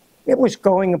astonished. It was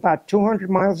going about 200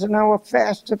 miles an hour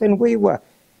faster than we were,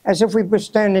 as if we were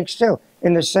standing still,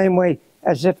 in the same way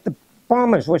as if the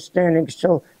bombers were standing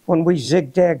still when we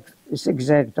zigzagged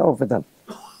over them.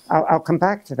 I'll come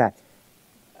back to that.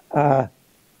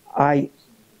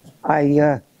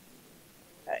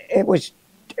 It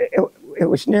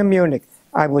was near Munich.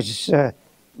 I was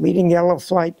leading Yellow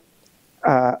Flight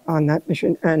on that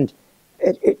mission, and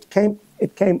it came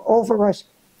over us,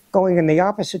 going in the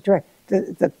opposite direction.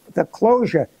 The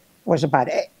closure was about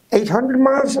 800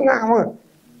 miles an hour.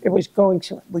 It was going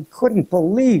so, we couldn't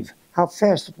believe how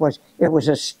fast it was. It was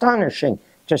astonishing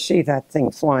to see that thing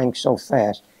flying so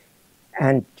fast.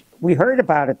 And we heard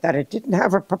about it, that it didn't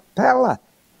have a propeller.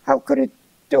 How could it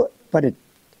do it? But it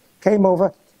came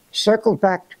over, circled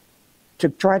back to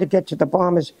try to get to the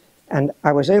bombers, and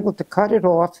I was able to cut it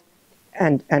off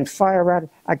and fire at it.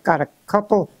 I got a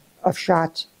couple of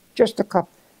shots, just a couple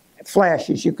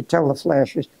flashes, you could tell the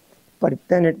flashes, but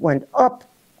then it went up,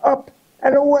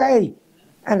 and away.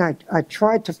 And I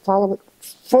tried to follow it,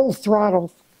 full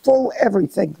throttle, full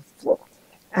everything,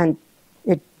 and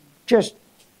it just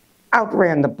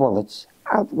outran the bullets,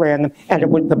 outran them. And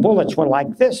the bullets were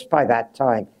like this by that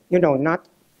time, you know, not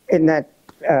in that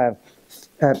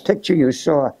picture you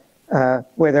saw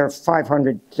where they're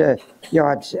 500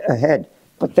 yards ahead,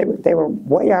 but they were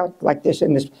way out like this,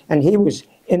 and he was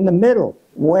in the middle,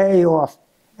 way off,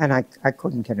 and I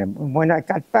couldn't get him. When I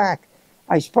got back,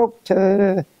 I spoke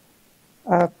to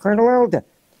Colonel Elder,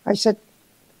 I said,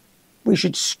 we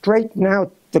should straighten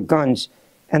out the guns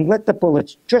and let the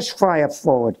bullets just fire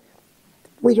forward.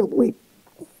 We'll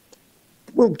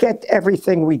get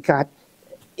everything we got,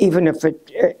 even if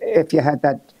you had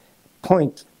that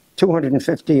point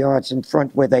 250 yards in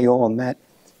front where they all met.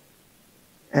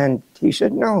 And he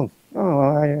said, no.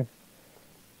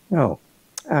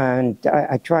 And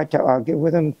I tried to argue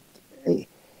with him,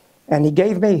 and he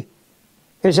gave me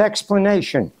his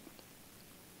explanation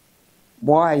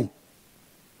why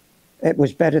it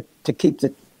was better to keep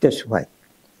it this way.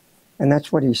 And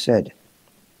that's what he said.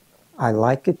 I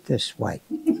like it this way.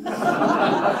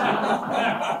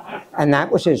 And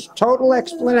that was his total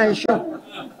explanation.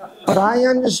 But I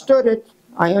understood it.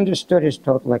 I understood his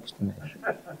total explanation.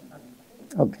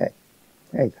 Okay.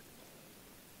 There you go.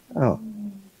 Oh.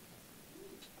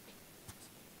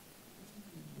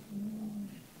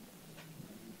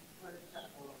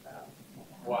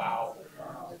 Wow.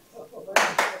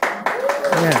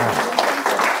 Yeah.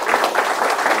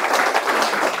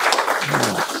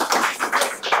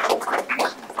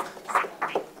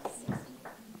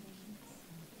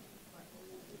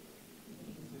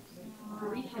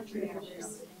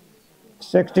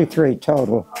 63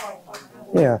 total.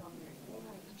 Yeah.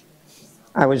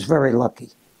 I was very lucky.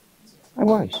 I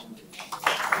was.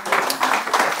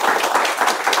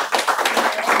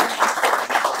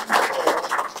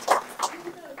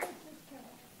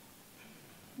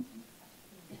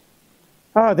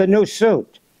 Oh, the new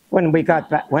suit when we got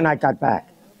back. When I got back,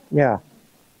 yeah,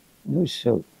 new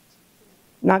suit.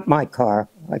 Not my car.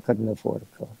 I couldn't afford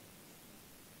a car.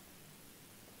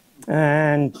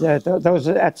 And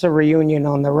that's a reunion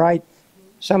on the right.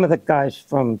 Some of the guys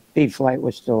from B-Flight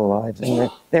were still alive, and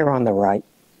they're on the right.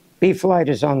 B-Flight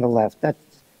is on the left. That's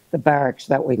the barracks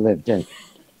that we lived in.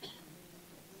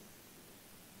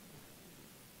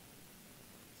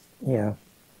 Yeah.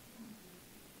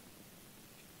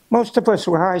 Most of us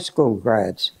were high school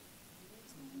grads.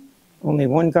 Only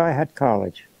one guy had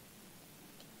college.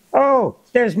 Oh,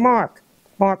 there's Mark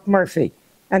Murphy.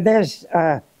 And there's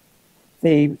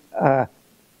the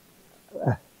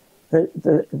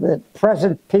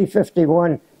present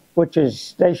P-51, which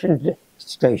is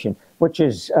which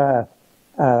is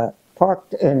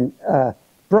parked in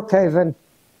Brookhaven,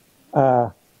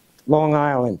 Long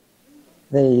Island.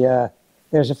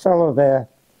 There's a fellow there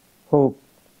who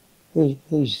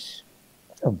he's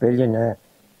a billionaire.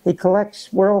 He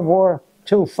collects World War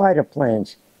II fighter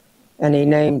planes, and he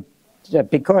named,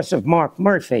 because of Mark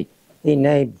Murphy, he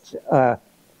named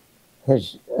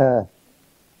his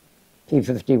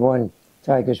P-51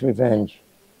 Tiger's Revenge,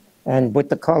 and with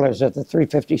the colors of the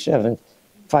 357th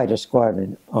Fighter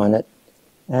Squadron on it.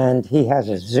 And he has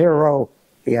a Zero,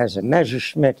 he has a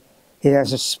Messerschmitt, he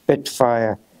has a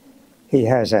Spitfire, he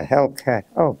has a Hellcat.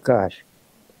 Oh gosh.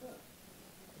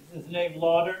 Is his name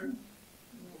Lauder?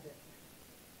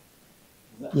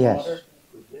 Yes. Lauder?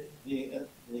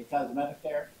 The cosmetic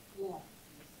there? Yeah.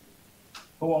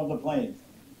 Who owned the planes?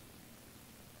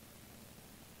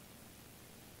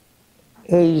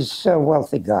 He's a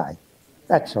wealthy guy.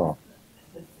 That's all.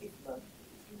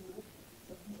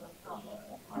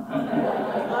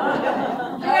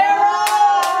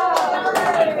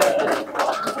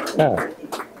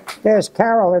 There's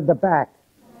Carol in the back.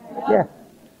 Yeah.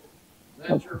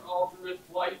 That's your alternate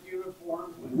flight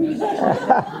uniform.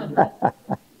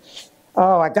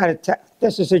 Oh, I got to tell,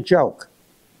 this is a joke,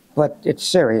 but it's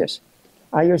serious.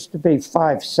 I used to be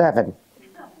 5'7",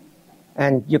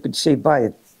 and you could see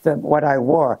by what I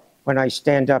wore, when I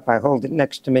stand up, I hold it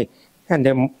next to me, and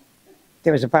then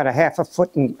there was about a half a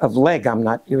foot of leg I'm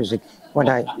not using. When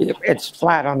it's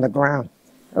flat on the ground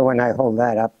when I hold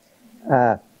that up.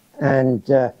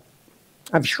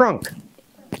 I've shrunk.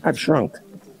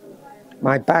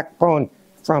 My backbone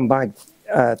from my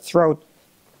throat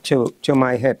to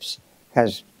my hips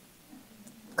has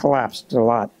collapsed a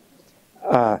lot.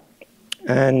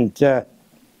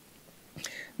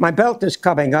 My belt is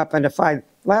coming up, and if I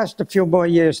last a few more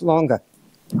years longer,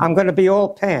 I'm going to be all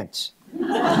pants.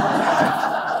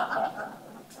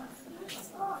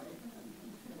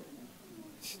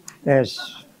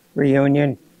 There's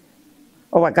reunion.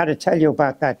 Oh, I got to tell you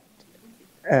about that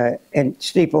in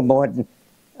Steeple Morden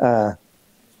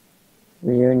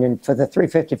reunion for the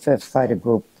 355th Fighter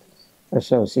Group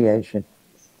Association.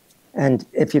 And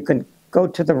if you can go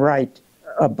to the right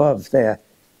above there,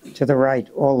 to the right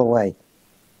all the way,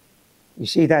 you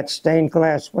see that stained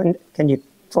glass window? Can you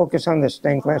focus on the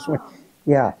stained glass window?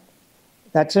 Yeah.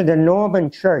 That's an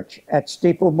Norman church at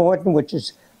Steeple Morden, which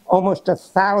is almost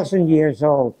 1,000 years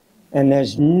old. And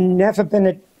there's never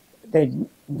been they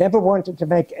never wanted to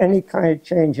make any kind of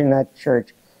change in that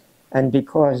church. And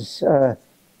because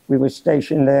we were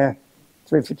stationed there,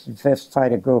 355th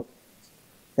Fighter Group,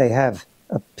 they have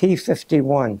a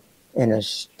P-51 in a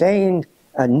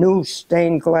new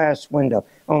stained glass window.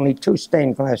 Only 2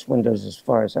 stained glass windows, as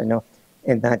far as I know,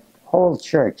 in that whole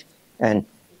church. And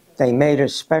they made a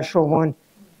special one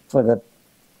for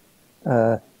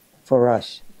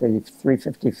us, the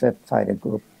 355th Fighter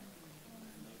Group.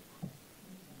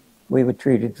 We were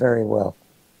treated very well.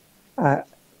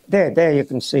 There you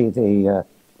can see the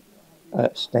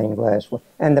stained glass one.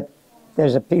 And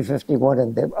there's a P-51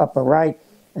 in the upper right,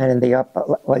 and in the upper,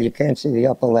 well, you can't see the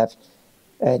upper left.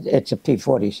 It's a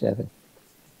P-47.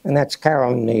 And that's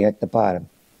Carol and me at the bottom.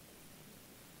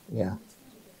 Yeah.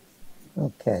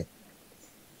 Okay.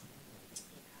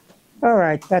 All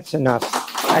right, that's enough,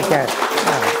 I guess.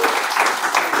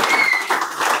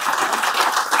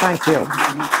 Thank you.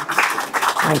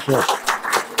 Thank you.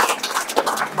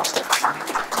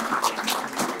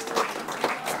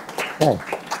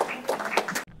 Okay.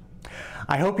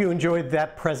 I hope you enjoyed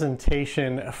that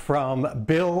presentation from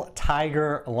Bill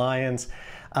Tiger Lyons.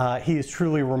 He is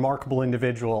truly a remarkable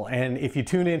individual, and if you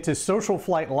tune into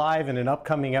SocialFlight Live in an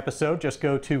upcoming episode, just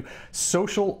go to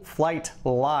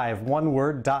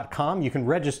socialflightlive.com. You can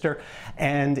register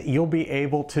and you'll be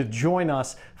able to join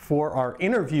us for our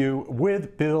interview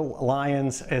with Bill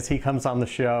Lyons as he comes on the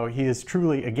show. He is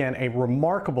truly, again, a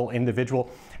remarkable individual.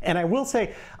 And I will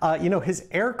say, you know, his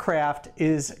aircraft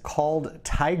is called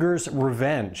Tiger's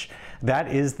Revenge. That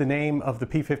is the name of the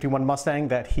P-51 Mustang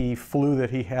that he flew, that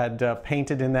he had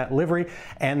painted in that livery,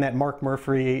 and that Mark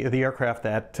Murphy, the aircraft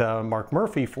that Mark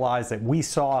Murphy flies that we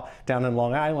saw down in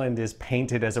Long Island, is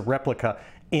painted as a replica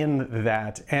in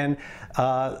that. And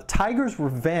Tiger's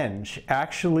Revenge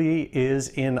actually is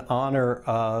in honor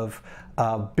of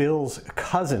Bill's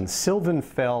cousin, Sylvan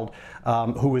Feld,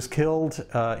 who was killed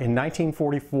in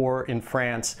 1944 in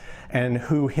France, and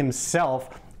who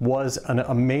himself was an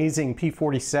amazing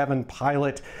P-47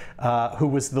 pilot who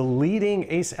was the leading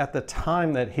ace at the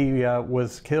time that he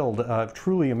was killed.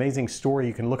 Truly amazing story.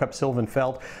 You can look up Sylvan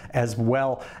Feld as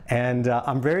well. And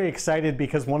I'm very excited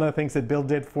because one of the things that Bill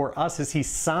did for us is he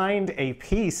signed a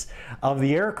piece of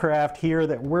the aircraft here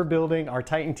that we're building, our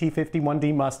Titan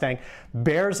T-51D Mustang,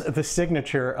 bears the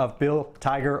signature of Bill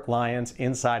Tiger Lyons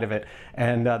inside of it.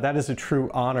 And that is a true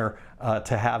honor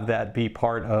to have that be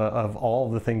part of all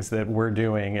of the things that we're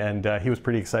doing. And he was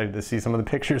pretty excited to see some of the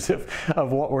pictures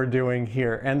of what we're doing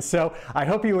here. And so I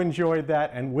hope you enjoyed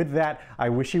that. And with that, I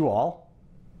wish you all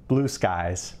blue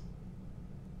skies.